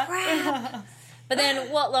was like, yeah. crap. But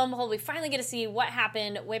then, well, lo and behold, we finally get to see what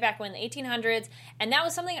happened way back when, the 1800s. And that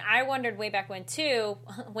was something I wondered way back when, too.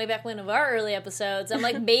 Way back when of our early episodes. I'm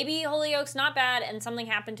like, maybe Holyoke's not bad, and something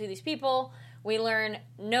happened to these people. We learn,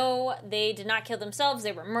 no, they did not kill themselves.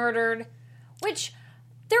 They were murdered. Which,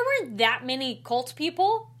 there weren't that many cult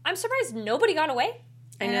people. I'm surprised nobody got away.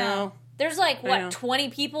 I know. There's like, know. 20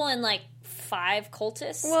 people and like 5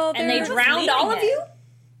 cultists? Well, and they they're just drowned all of leading it. you?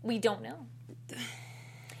 We don't know.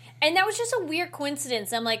 And that was just a weird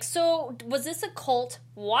coincidence. I'm like, so was this a cult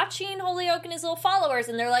watching Holyoke and his little followers?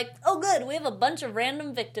 And they're like, oh, good, we have a bunch of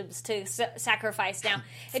random victims to sacrifice now.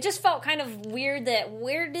 It just felt kind of weird that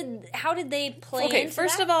how did they play Okay, into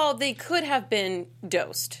first that? of all, they could have been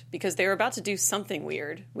dosed because they were about to do something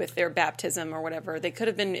weird with their baptism or whatever. They could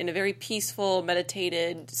have been in a very peaceful,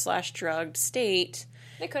 meditated / drugged state.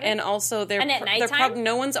 They could have. And also, And at nighttime?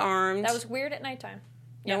 no one's armed. That was weird at nighttime.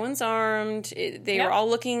 No one's armed. They Yep. were all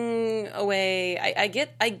looking away. I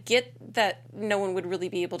get that no one would really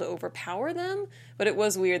be able to overpower them, but it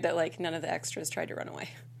was weird that like none of the extras tried to run away.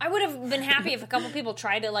 I would have been happy if a couple people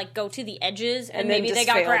tried to like go to the edges and then maybe just they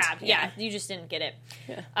got failed. grabbed. Yeah. Yeah, you just didn't get it.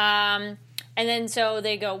 Yeah. And then so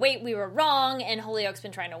they go, wait, we were wrong, and Holyoke's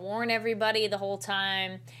been trying to warn everybody the whole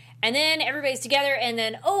time. And then everybody's together, and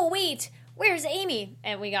then, oh, wait, where's Amy?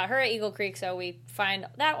 And we got her at Eagle Creek, so we find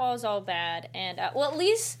that was all bad. And, well, at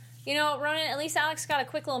least, Ronan, at least Alex got a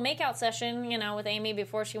quick little makeout session, with Amy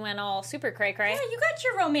before she went all super cray-cray. Yeah, you got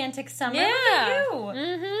your romantic summer. Yeah. Look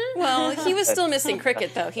at you. Well, he was still missing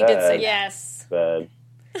Cricket though. He did say that. Yes. But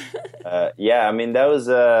yeah, I mean that was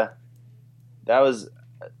that was,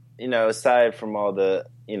 aside from all the,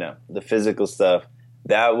 the physical stuff,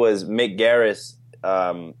 that was Mick Garris.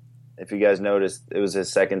 If you guys noticed, it was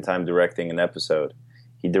his second time directing an episode.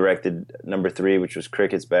 He directed number 3, which was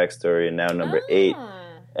Cricket's backstory, and now number 8.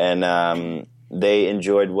 And they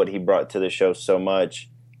enjoyed what he brought to the show so much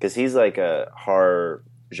because he's like a horror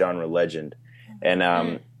genre legend.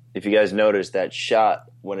 And if you guys noticed that shot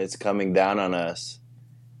when it's coming down on us,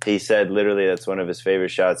 he said literally that's one of his favorite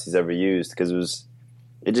shots he's ever used because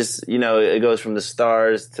it goes from the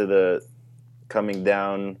stars to the coming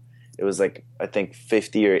down. It was like, I think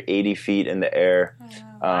 50 or 80 feet in the air.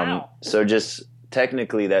 Wow. So just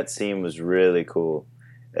technically that scene was really cool.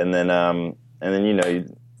 And then you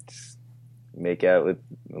make out with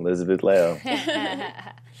Elizabeth Leo.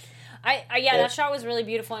 That shot was really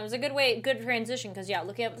beautiful. And it was a good transition because,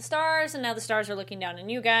 looking up at the stars, and now the stars are looking down on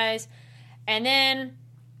you guys. And then,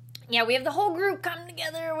 we have the whole group come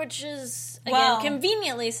together, which is, again,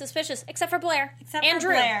 conveniently suspicious, except for Blair. And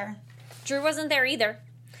Drew. Blair. Drew wasn't there either.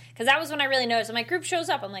 Because that was when I really noticed. When my group shows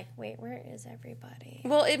up, I'm like, wait, where is everybody?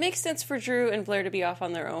 Well, it makes sense for Drew and Blair to be off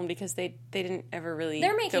on their own because they didn't ever really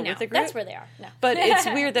They're making go out. with the group. That's where they are. No. But it's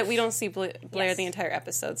weird that we don't see Blair Yes. the entire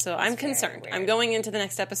episode, so I'm concerned. weird. I'm going into the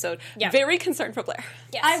next episode Yeah. very concerned for Blair.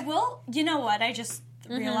 Yes. I will. You know what? I just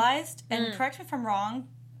realized, and correct me if I'm wrong.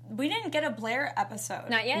 We didn't get a Blair episode.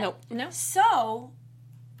 Not yet? Nope. No? So,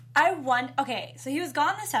 okay, so he was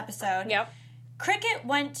gone this episode. Yep. Cricket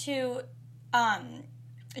went to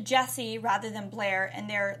Jesse rather than Blair, and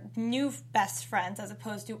they're new best friends as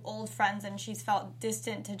opposed to old friends, and she's felt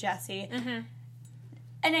distant to Jesse.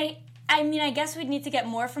 And I guess we'd need to get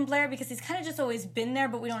more from Blair because he's kind of just always been there,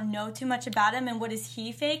 but we don't know too much about him, and what is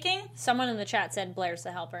he faking? Someone in the chat said Blair's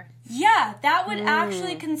the helper. Yeah, that would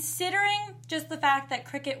actually, considering just the fact that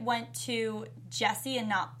Cricket went to Jesse and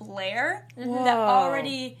not Blair, that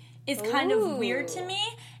already is kind of weird to me.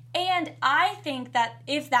 And I think that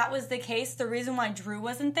if that was the case, the reason why Drew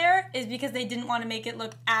wasn't there is because they didn't want to make it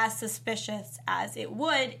look as suspicious as it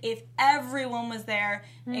would if everyone was there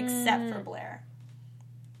except for Blair.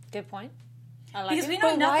 Good point. I like Because it. we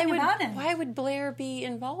know nothing about him. Why would Blair be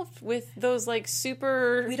involved with those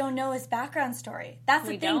super? We don't know his background story. That's the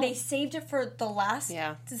We thing. don't? They saved it for the last.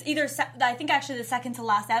 Yeah. I think actually the second to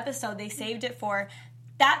last episode they saved it for.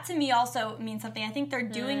 That to me also means something. I think they're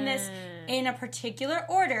doing this in a particular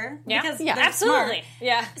order because they're absolutely. smart.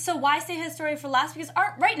 Yeah. So why save his story for last? Because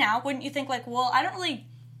right now, wouldn't you think I don't really.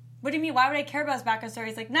 What do you mean? Why would I care about his background story?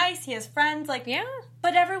 He's like nice. He has friends. Yeah.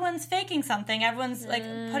 But everyone's faking something. Everyone's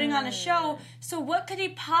putting on a show. So what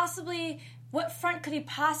front could he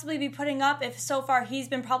possibly be putting up if so far he's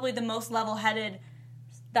been probably the most level-headed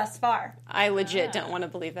thus far? I legit don't want to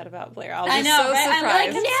believe that about Blair. I'll be I know, so right?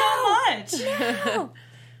 I like surprised. him so much.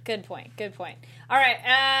 Good point. Good point. All right.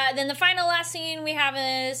 Then the final last scene we have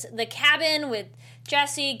is the cabin with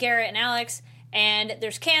Jesse, Garrett, and Alex. And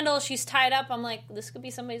there's Candle. She's tied up. I'm like, this could be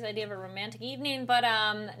somebody's idea of a romantic evening, but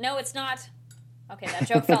no, it's not. Okay, that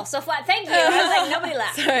joke fell so flat. Thank you. I was like, nobody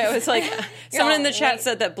laughed. Sorry, I was like, someone in the chat wait.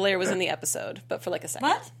 said that Blair was in the episode, but for like a second.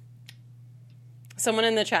 What? Someone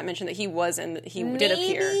in the chat mentioned that he did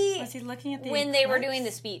appear. Was he looking at the When they were eclipse? doing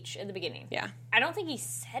the speech at the beginning. Yeah. I don't think he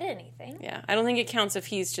said anything. Yeah. I don't think it counts if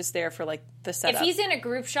he's just there for the setup. If he's in a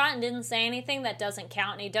group shot and didn't say anything, that doesn't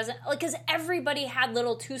count. And he doesn't, because everybody had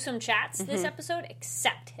little twosome chats this episode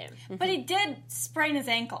except him. But he did sprain his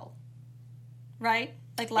ankle, right?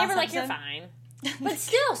 Like They last were like, episode? you're fine. But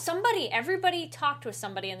still, everybody talked with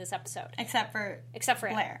somebody in this episode. Except for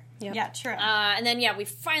him. Blair. Yep. Yeah, true. And then, we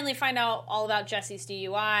finally find out all about Jesse's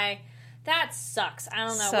DUI. That sucks. I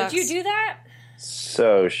don't know. Sucks. Would you do that?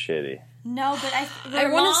 So shitty. no, but I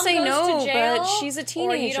Your want mom to say goes no, to jail, but she's a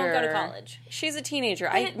teenager. Or you don't go to college. She's a teenager.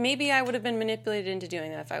 Maybe I would have been manipulated into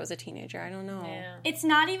doing that if I was a teenager. I don't know. Yeah. it's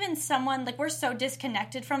not even someone, we're so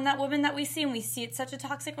disconnected from that woman that we see, and we see it's such a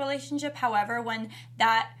toxic relationship. However, when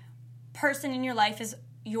that person in your life is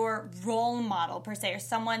your role model, per se, or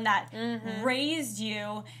someone that raised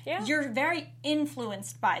you, you're very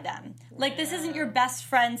influenced by them. This isn't your best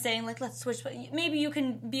friend saying, let's switch. Maybe you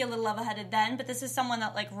can be a little level-headed then, but this is someone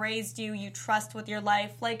that, raised you, you trust with your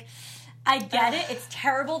life. I get it. It's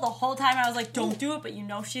terrible. The whole time I was like, don't do it, but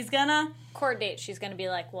she's gonna. Court date, she's going to be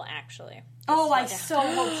like, well, actually. Oh, I so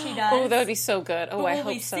hope she does. Oh, that would be so good. Oh, I Will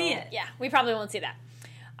hope we so. see it? Yeah, we probably won't see that.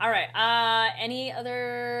 All right. Any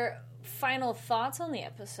other final thoughts on the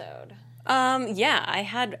episode? Yeah, I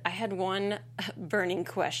had one burning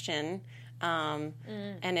question. And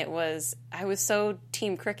it was, I was so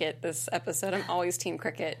Team Cricket this episode. I'm always Team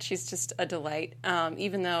Cricket. She's just a delight.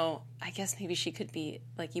 Even though I guess maybe she could be,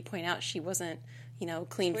 like you point out, she wasn't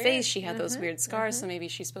clean face. She had those weird scars, so maybe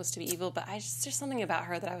she's supposed to be evil. But there's something about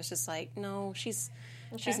her that I was just like, no, she's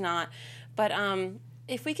not. But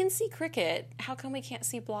if we can see Cricket, how come we can't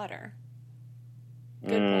see Blotter?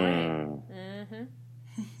 Good point.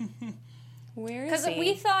 Where is Because he?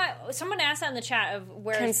 we thought someone asked that in the chat of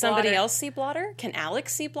where Can is somebody Blotter? else see Blotter? Can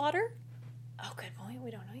Alex see Blotter? Oh, good point.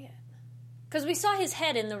 We don't know yet. Because we saw his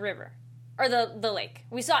head in the river or the lake.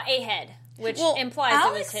 We saw a head, which implies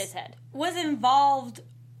it was his head. Was involved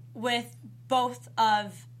with both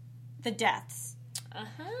of the deaths.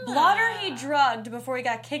 Blotter he drugged before he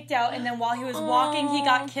got kicked out, and then while he was walking, he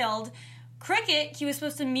got killed. Cricket, he was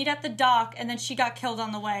supposed to meet at the dock, and then she got killed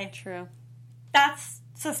on the way. True. That's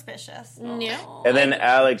suspicious. Yeah. And then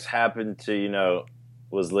Alex happened to,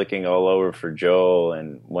 was looking all over for Joel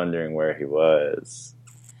and wondering where he was.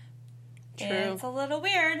 True. It's a little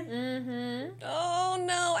weird. Oh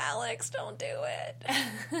no, Alex, don't do it.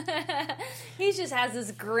 He just has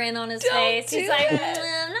this grin on his Don't face. He's do like, it.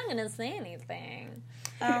 I'm not going to say anything.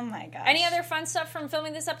 Oh my gosh. Any other fun stuff from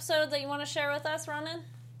filming this episode that you want to share with us, Ronan?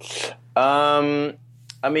 I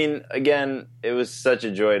mean, again, it was such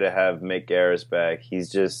a joy to have Mick Garris back.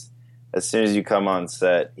 He's just, as soon as you come on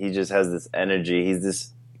set, he just has this energy. He's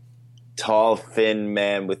this tall, thin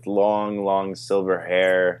man with long, long silver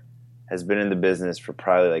hair. Has been in the business for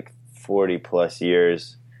probably like 40 plus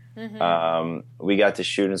years. We got to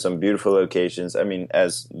shoot in some beautiful locations. I mean,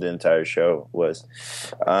 as the entire show was.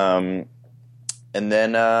 And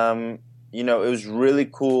then, it was really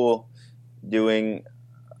cool doing,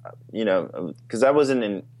 because I wasn't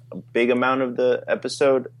in a big amount of the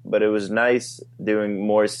episode, but it was nice doing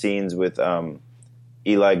more scenes with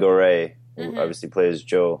Eli Gorey, who obviously plays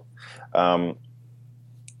Joel.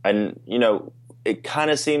 It kind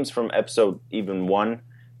of seems from episode even 1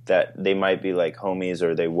 that they might be like homies,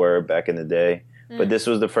 or they were back in the day. But this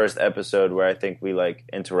was the first episode where I think we like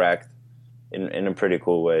interact in a pretty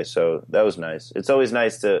cool way. So that was nice. It's always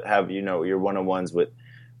nice to have, your one-on-ones with,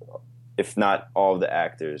 if not all the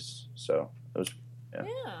actors. So it was,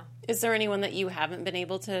 yeah. Is there anyone that you haven't been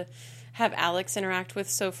able to have Alex interact with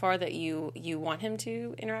so far that you want him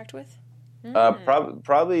to interact with?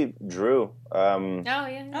 Probably Drew. Oh,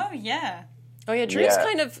 yeah. Oh yeah. Oh yeah,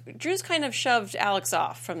 Drew's kind of shoved Alex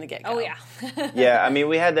off from the get-go. Oh, yeah. Yeah, I mean,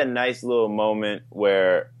 we had that nice little moment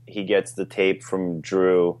where he gets the tape from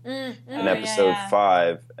Drew in episode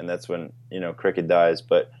 5, and that's when, Cricket dies.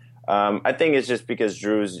 But I think it's just because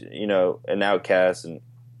Drew's, an outcast and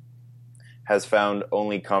has found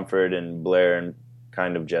only comfort in Blair and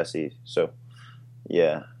kind of Jesse. So,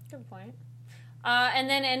 yeah. Good point. And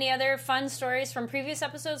then any other fun stories from previous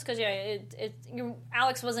episodes? Because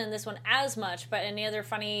Alex wasn't in this one as much, but any other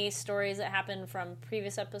funny stories that happened from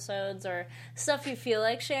previous episodes or stuff you feel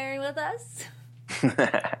like sharing with us?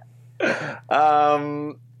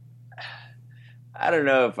 I don't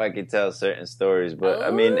know if I could tell certain stories, but I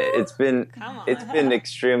mean, it's been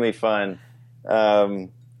extremely fun.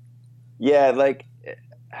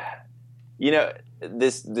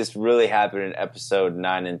 This really happened in episode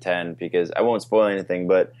 9 and 10, because I won't spoil anything,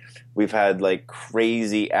 but we've had like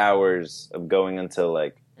crazy hours of going until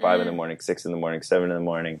like 5 in the morning, 6 in the morning, 7 in the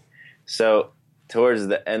morning. So towards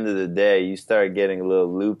the end of the day, you start getting a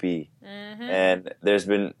little loopy, and there's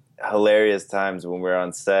been hilarious times when we're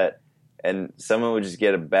on set and someone would just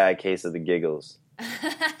get a bad case of the giggles.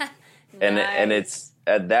 And it's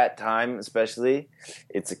at that time, especially,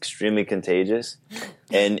 it's extremely contagious.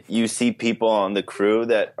 And you see people on the crew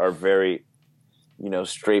that are very,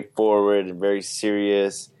 straightforward and very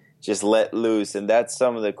serious, just let loose. And that's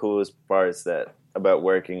some of the coolest parts about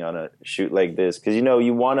working on a shoot like this. Because,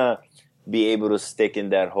 you want to be able to stick in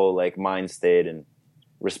that whole, mind state and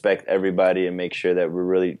respect everybody and make sure that we're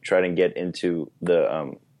really trying to get into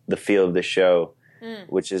the feel of the show,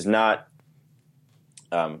 which is not,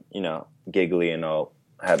 giggly and all,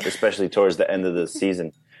 especially towards the end of the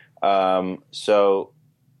season. That's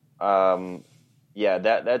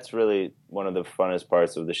really one of the funnest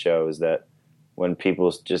parts of the show, is that when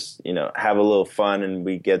people just, have a little fun and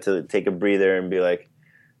we get to take a breather and be like,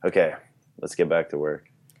 okay, let's get back to work.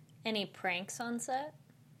 Any pranks on set?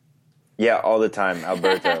 Yeah, all the time.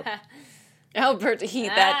 Alberto.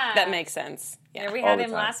 That makes sense. Yeah, we had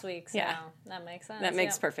him last week, so that makes sense. That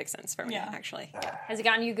makes perfect sense for me, actually. Has he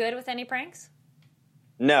gotten you good with any pranks?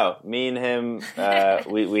 No, me and him,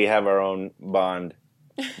 we have our own bond,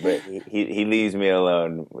 but he leaves me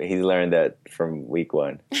alone. He's learned that from week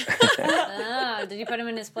 1. Did you put him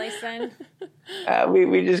in his place then?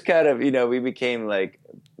 We just kind of, we became like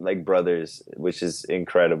brothers, which is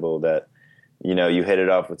incredible that, you hit it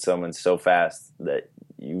off with someone so fast that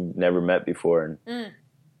you've never met before. And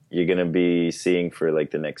you're going to be seeing for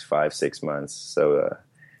like the next 5-6 months. So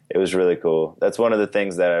it was really cool. That's one of the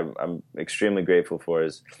things that I'm extremely grateful for.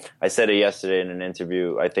 Is I said it yesterday in an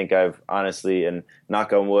interview. I think I've honestly, and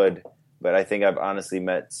knock on wood, but I think I've honestly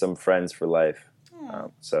met some friends for life.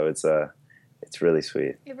 So it's really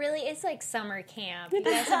sweet. It really is like summer camp. You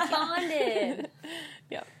guys have bonded.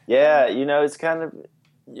 Yeah, you know, it's kind of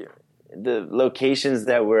the locations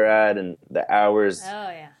that we're at and the hours. Oh,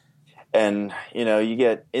 yeah. And, you know, you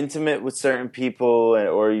get intimate with certain people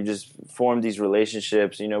or you just form these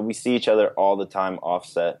relationships. You know, we see each other all the time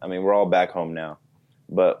offset. I mean, we're all back home now.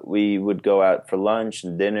 But we would go out for lunch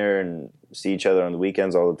and dinner and see each other on the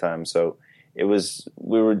weekends all the time. So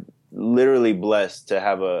we were literally blessed to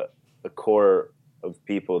have a core of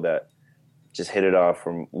people that just hit it off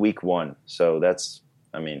from week one. So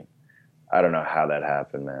I mean, I don't know how that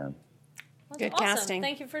happened, man. Well, Good awesome. casting.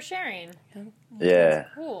 Thank you for sharing. Yeah.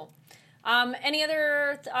 Cool. Any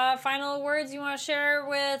other final words you want to share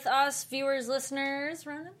with us, viewers, listeners,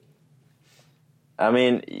 Ronan? I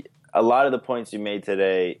mean, a lot of the points you made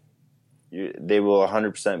today, they will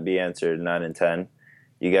 100% be answered 9 and 10.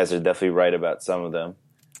 You guys are definitely right about some of them.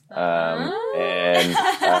 And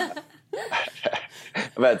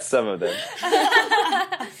about some of them.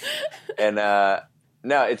 And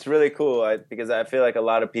no, it's really cool because I feel like a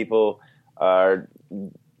lot of people are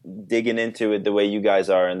digging into it the way you guys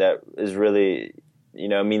are, and that is really, you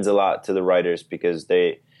know, means a lot to the writers because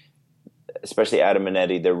especially Adam and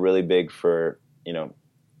Eddie, they're really big for, you know,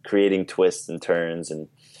 creating twists and turns and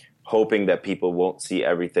hoping that people won't see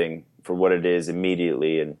everything for what it is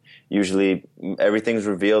immediately. And usually everything's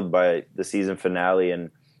revealed by the season finale, and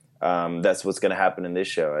that's what's going to happen in this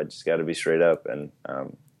show. I just got to be straight up, and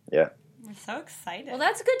yeah. We're so excited. Well,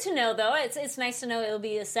 that's good to know, though. It's nice to know it'll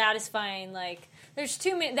be a satisfying, like, there's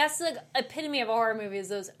too many, that's the epitome of a horror movie is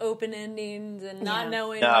those open endings and not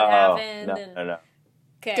knowing what happened. No.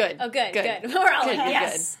 Okay. Good. Oh, good. Good. We're all like,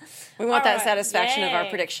 yes. We want All that right. satisfaction of our Yay.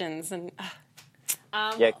 predictions. And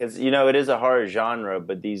Yeah, because, you know, it is a horror genre,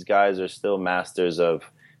 but these guys are still masters of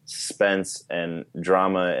suspense and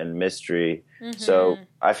drama and mystery. So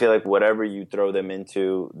I feel like whatever you throw them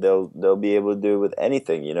into, they'll be able to do with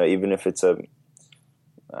anything, you know, even if it's a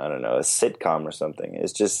sitcom or something.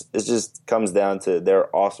 It just comes down to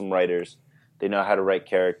they're awesome writers. They know how to write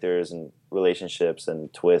characters and relationships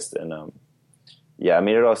and twists. And yeah, I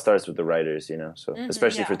mean, it all starts with the writers, you know, so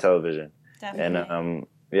especially for television. Definitely. And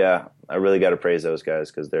yeah, I really got to praise those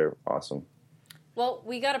guys because they're awesome. Well,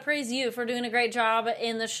 we got to praise you for doing a great job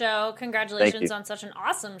in the show. Congratulations on such an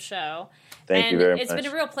awesome show. Thank you very much. It's been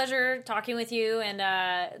a real pleasure talking with you,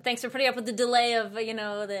 and thanks for putting up with the delay of, you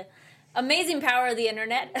know, the amazing power of the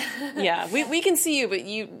internet. yeah, we can see you, but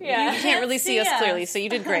you can't really see us clearly, so you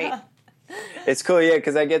did great. It's cool, yeah,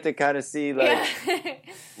 because I get to kind of see, like,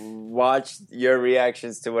 watch your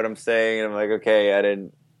reactions to what I'm saying, and I'm like, okay, I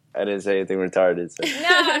didn't say anything retarded. So.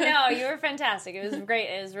 No, you were fantastic. It was great.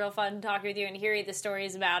 It was real fun talking with you and hearing the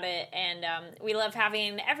stories about it. And we love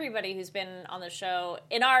having everybody who's been on the show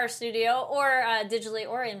in our studio or digitally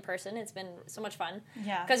or in person. It's been so much fun.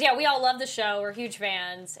 Yeah. Because, we all love the show. We're huge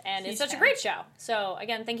fans. And it's such a great show. So,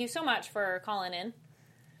 again, thank you so much for calling in.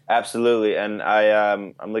 Absolutely. And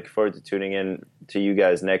I'm looking forward to tuning in to you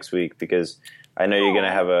guys next week because I know you're going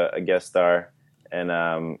to have a guest star. And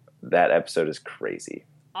that episode is crazy.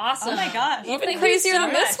 Awesome. Oh my gosh. Well, Even thank crazier you so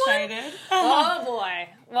than much. this one? Excited. Oh boy!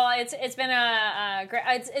 Well, it's been a great.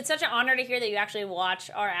 It's such an honor to hear that you actually watch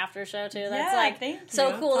our after show too. That's Yeah, thank so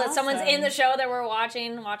you. cool It's that someone's awesome. in the show that we're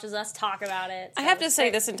watches us talk about it. I So have to it's say,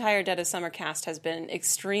 great. this entire Dead of Summer cast has been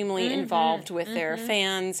extremely involved with their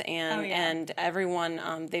fans and yeah. and everyone.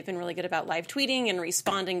 They've been really good about live tweeting and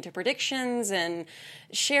responding to predictions and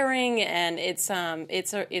sharing. And it's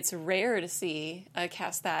rare to see a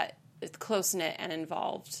cast that close knit and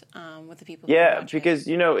involved with the people. Yeah, who watch because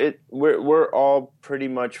you know we're all pretty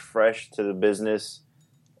much fresh to the business,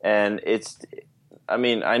 and I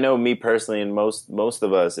mean, I know me personally, and most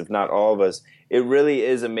of us, if not all of us, it really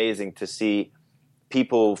is amazing to see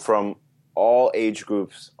people from all age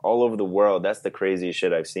groups all over the world. That's the craziest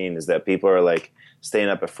shit I've seen is that people are like staying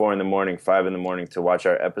up at 4 a.m, 5 a.m to watch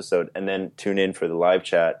our episode and then tune in for the live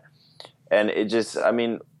chat, and it just, I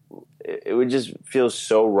mean. It would just feel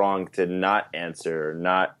so wrong to not answer or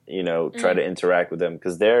not, you know, try to interact with them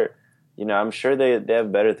because they're, you know, I'm sure they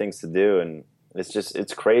have better things to do, and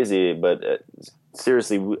it's crazy. But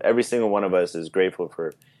seriously, every single one of us is grateful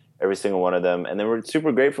for every single one of them, and then we're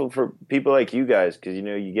super grateful for people like you guys because you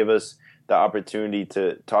know you give us the opportunity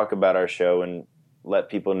to talk about our show and let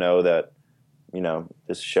people know that, you know,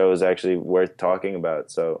 this show is actually worth talking about.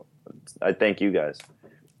 So I thank you guys.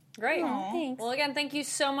 Great. Thanks. Well, again, thank you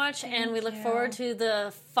so much, and we look forward to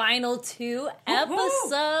the final 2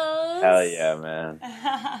 episodes. Hell yeah, man.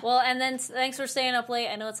 Well, and then thanks for staying up late.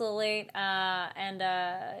 I know it's a little late,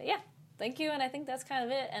 yeah. Thank you, and I think that's kind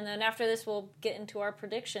of it. And then after this, we'll get into our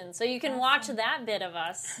predictions. So you can watch that bit of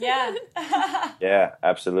us. Yeah. Yeah,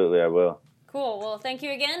 absolutely, I will. Cool. Well, thank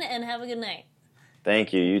you again, and have a good night.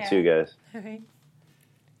 Thank you. You too, guys.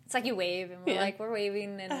 It's like you wave, and we're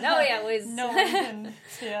waving, and it was... No one can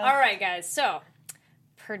see us. All right, guys, so,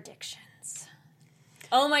 predictions.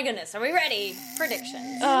 Oh my goodness, are we ready?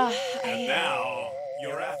 Predictions. And now,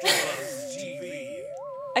 you're AfterBuzz TV.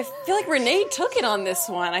 I feel like Renee took it on this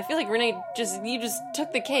one. I feel like Renee you just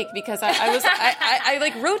took the cake because I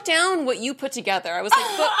like wrote down what you put together. I was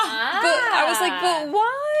like, but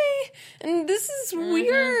why? And this is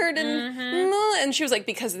weird. And she was like,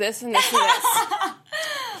 because this and this and this.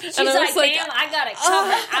 She's and I was like, damn, I got it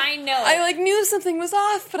covered. I know it. I knew something was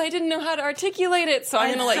off, but I didn't know how to articulate it. So I'm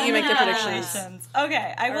going to let you make the predictions.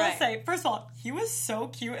 Okay, I will say, first of all, he was so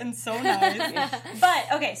cute and so nice. But,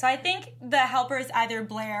 okay, so I think the helper is either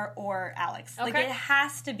Blair or Alex. Like, it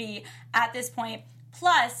has to be at this point.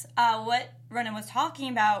 Plus, what Ronan was talking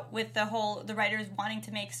about with the writers wanting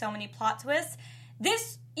to make so many plot twists,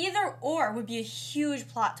 this either or would be a huge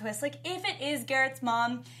plot twist. Like, if it is Garrett's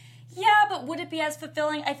mom... Yeah, but would it be as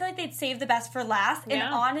fulfilling? I feel like they'd save the best for last. Yeah.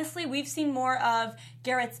 And honestly, we've seen more of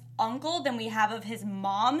Garrett's uncle than we have of his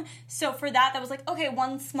mom. So for that was like, okay,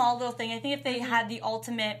 one small little thing. I think if they had the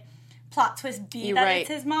ultimate plot twist be it's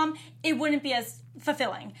his mom, it wouldn't be as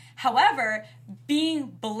fulfilling. However, being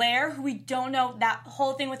Blair, who we don't know that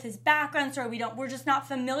whole thing with his background story, we're just not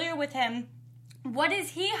familiar with him. What is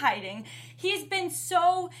he hiding? He's been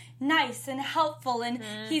so nice and helpful, and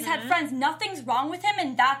he's had friends. Nothing's wrong with him,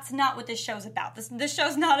 and that's not what this show's about. This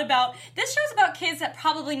show's about kids that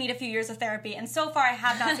probably need a few years of therapy, and so far I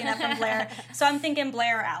have not seen that from Blair. So I'm thinking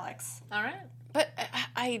Blair or Alex. All right. But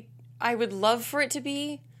I would love for it to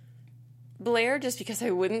be Blair, just because I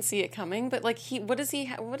wouldn't see it coming. But like what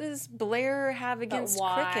does Blair have against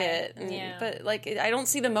Cricket? But like I don't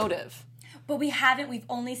see the motive. But we've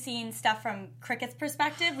only seen stuff from Cricket's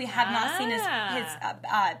perspective. We have not seen his past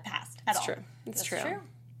at all. It's true.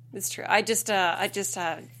 It's true. I just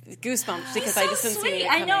goosebumps because I just didn't see it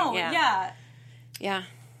coming. I know. Yeah.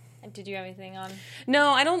 Did you have anything on? No,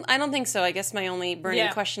 I don't think so. I guess my only burning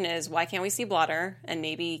question is, why can't we see Blotter? And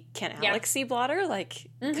maybe can Alex see Blotter? Like,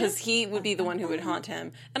 because he would be the one who would haunt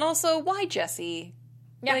him. And also, why Jesse?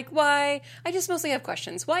 Yeah. Like, why? I just mostly have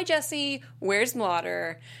questions. Why Jesse? Where's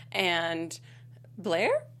Blotter? And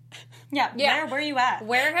Blair? Yeah, Blair, where are you at?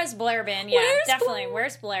 Where has Blair been? Yeah, definitely. Blair?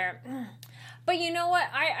 Where's Blair? But you know what?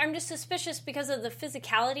 I'm just suspicious because of the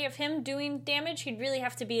physicality of him doing damage. He'd really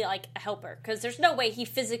have to be, like, a helper. Because there's no way he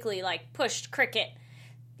physically, like, pushed Cricket,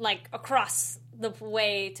 like, across the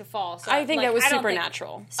way to fall. So, I think that was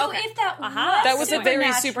supernatural. So if that was a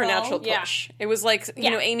very supernatural push. It was like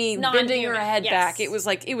Amy bending her head back. It was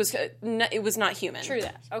like it was not human. True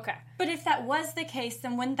that. Okay. But if that was the case,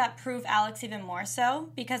 then wouldn't that prove Alex even more so?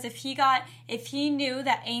 Because if he knew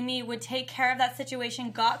that Amy would take care of that situation,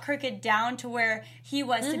 got Cricket down to where he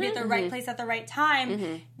was to be at the right place at the right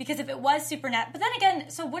time. Because if it was supernatural, but then again,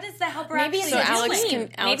 so what is the helper actually doing?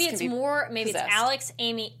 Maybe it's Alex,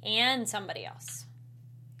 Amy, and somebody else.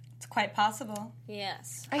 Quite possible.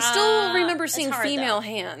 Yes. I still remember seeing female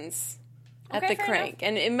hands at the crank.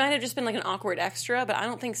 And it might have just been like an awkward extra, but I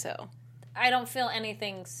don't think so. I don't feel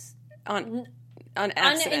anything's on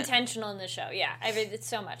accident. Unintentional in the show. Yeah. I mean, it's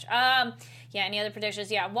so much. Any other predictions?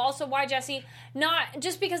 Yeah. Well, also, why Jesse? Not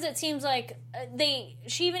just because it seems like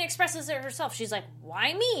she even expresses it herself. She's like,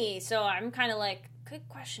 why me? So I'm kind of like, good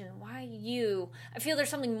question. Why you? I feel there's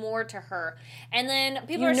something more to her. And then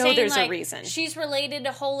people are saying there's like a reason. She's related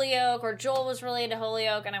to Holyoke, or Joel was related to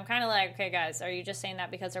Holyoke, and I'm kind of like, okay, guys, are you just saying that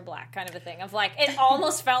because they're black? Kind of a thing. Of like, it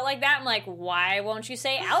almost felt like that. I'm like, why won't you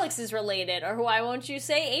say Alex is related, or why won't you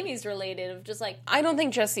say Amy's related? Of just like, I don't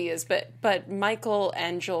think Jesse is, but Michael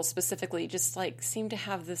and Joel specifically just like seem to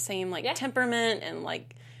have the same like temperament and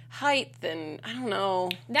like height, and I don't know.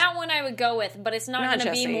 That one I would go with, but it's not going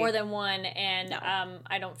to be more than one, and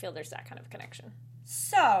I don't feel there's that kind of connection.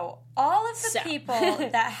 So, all of the people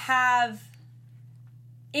that have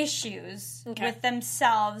issues with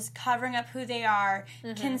themselves covering up who they are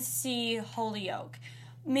can see Holyoke.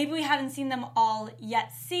 Maybe we haven't seen them all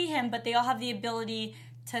yet see him, but they all have the ability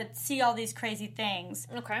to see all these crazy things.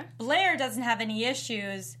 Okay. Blair doesn't have any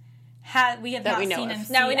issues. We have not seen him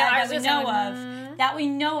see that we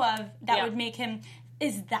know of that would make him.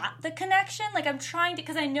 Is that the connection? Like, I'm trying to,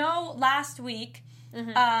 because I know last week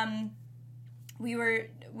we were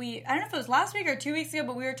I don't know if it was last week or 2 weeks ago,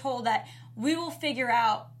 but we were told that we will figure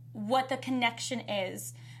out what the connection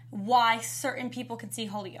is, why certain people can see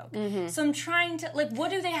Holyoke. So I'm trying to, like,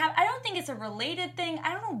 what do they have? I don't think it's a related thing.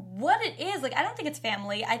 I don't know what it is. Like, I don't think it's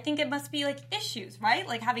family. I think it must be, like, issues, right?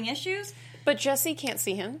 Like, having issues. But Jessie can't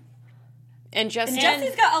see him. And Jesse's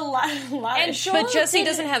got a lot of issues. But Jessie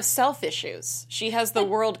doesn't have self issues. She has the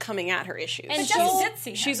world coming at her issues. And Jessie did see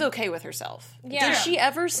him. She's okay with herself. Yeah. Did she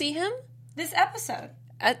ever see him? This episode.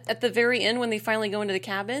 At the very end when they finally go into the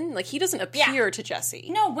cabin? Like, he doesn't appear to Jessie.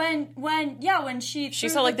 No, when she threw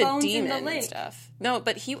saw, like, the the bones in demon the lake. and stuff. No,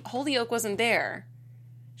 but Holyoke wasn't there.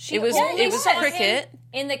 She It was Cricket.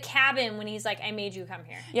 in the cabin when he's like, I made you come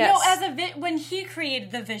here. Yes. No, when he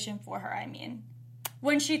created the vision for her, I mean.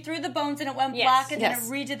 When she threw the bones and it went Yes. black and Yes. then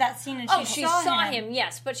it redid that scene and She saw him,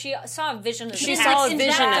 yes, but she saw a vision of She the saw a past. vision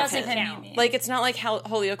That of doesn't him. count. Like, it's not like how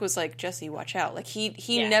Holyoke was like, Jessie, watch out. Like, he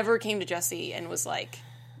Yeah. never came to Jessie and was like,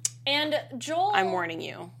 And Joel... I'm warning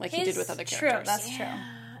you. Like he did with other characters. True, that's true.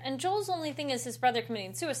 And Joel's only thing is his brother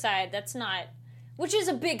committing suicide. That's not... Which is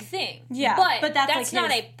a big thing. Yeah, But that's that's like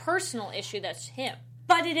not his- a personal issue. That's him.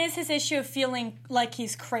 But it is his issue of feeling like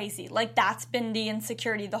he's crazy. Like, that's been the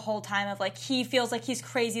insecurity the whole time of, like, he feels like he's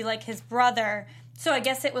crazy like his brother. So I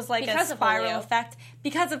guess it was like Because a of spiral Holyoke. effect.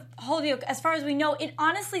 Because of Holyoke, as far as we know, it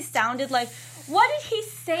honestly sounded like, what did he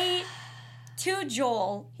say to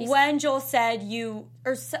Joel when Joel said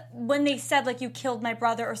when they said, like, you killed my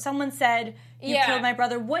brother, or someone said you Yeah. killed my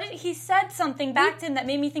brother? What did he said something back to him that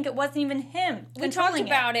made me think it wasn't even him We talked controlling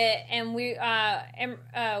about it, and we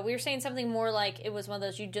were saying something more like it was one of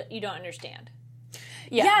those you don't understand.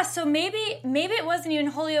 Yeah, so maybe it wasn't even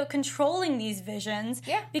Holyoke controlling these visions.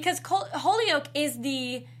 Yeah. Because Holyoke is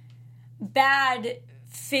the bad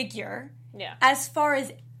figure. Yeah. As far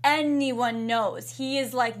as anyone knows. He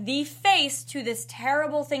is like the face to this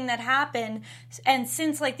terrible thing that happened. And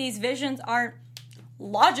since like these visions aren't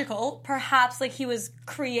logical, perhaps like he was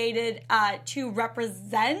created to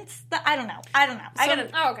represent the I don't know.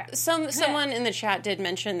 Oh, okay. Someone in the chat did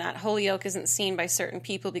mention that Holyoke isn't seen by certain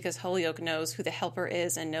people because Holyoke knows who the helper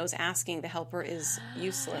is and knows asking the helper is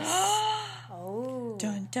useless. Dun,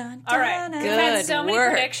 dun, dun, All right. dun. We've had Good so many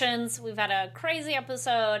work. predictions. We've had a crazy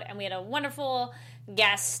episode, and we had a wonderful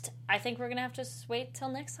guest. I think we're going to have to wait till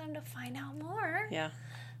next time to find out more. Yeah.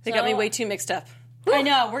 They got me So- way too mixed up. I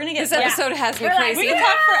know, we're gonna get This episode has me We're like, crazy. we can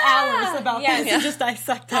talk for hours about Yes. this and just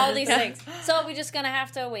dissect All it. these things. So we're just going to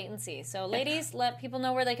have to wait and see. So, ladies, let people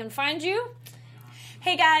know where they can find you.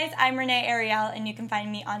 Hey guys, I'm Renee Ariel, and you can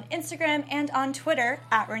find me on Instagram and on Twitter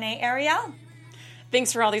at Renee Ariel.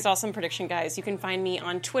 Thanks for all these awesome prediction guys. You can find me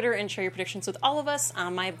on Twitter and share your predictions with all of us.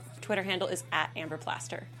 My Twitter handle is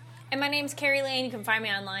 @AmberPlaster. And my name's Carrie Lane. You can find me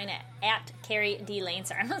online at Carrie D. Lane.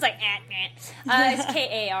 Sorry, I was like, it's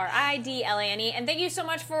KARIDLANE. And thank you so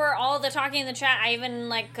much for all the talking in the chat. I even,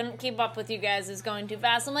 couldn't keep up with you guys. It's going too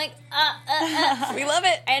fast. I'm like, We love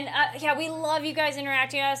it. And, we love you guys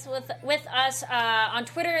interacting with us. On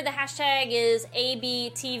Twitter, the hashtag is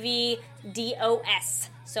ABTVDOS.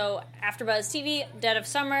 So, AfterBuzz TV, Dead of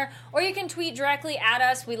Summer. Or you can tweet directly at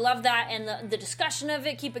us. We love that. And the discussion of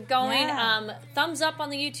it, keep it going. Yeah. Thumbs up on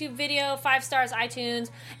the YouTube video, 5 stars, iTunes.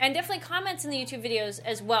 And definitely comments in the YouTube videos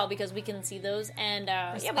as well, because we can see those. And,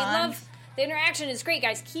 we love the interaction. It's great,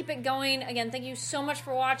 guys. Keep it going. Again, thank you so much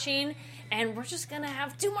for watching. And we're just going to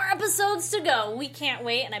have 2 more episodes to go. We can't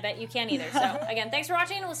wait, and I bet you can't either. So, again, thanks for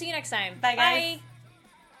watching, and we'll see you next time. Bye, guys.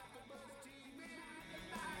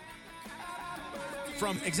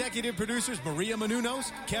 From executive producers Maria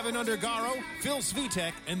Menounos, Kevin Undergaro, Phil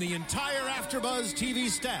Svitek, and the entire AfterBuzz TV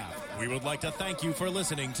staff, we would like to thank you for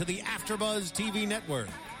listening to the AfterBuzz TV network.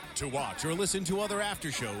 To watch or listen to other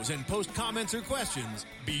after shows and post comments or questions,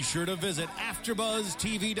 be sure to visit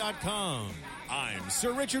AfterBuzzTV.com. I'm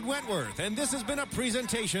Sir Richard Wentworth, and this has been a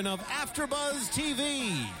presentation of AfterBuzz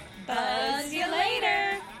TV. Buzz you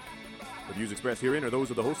later. The views expressed herein are those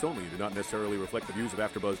of the hosts only and do not necessarily reflect the views of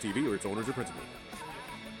AfterBuzz TV or its owners or principals.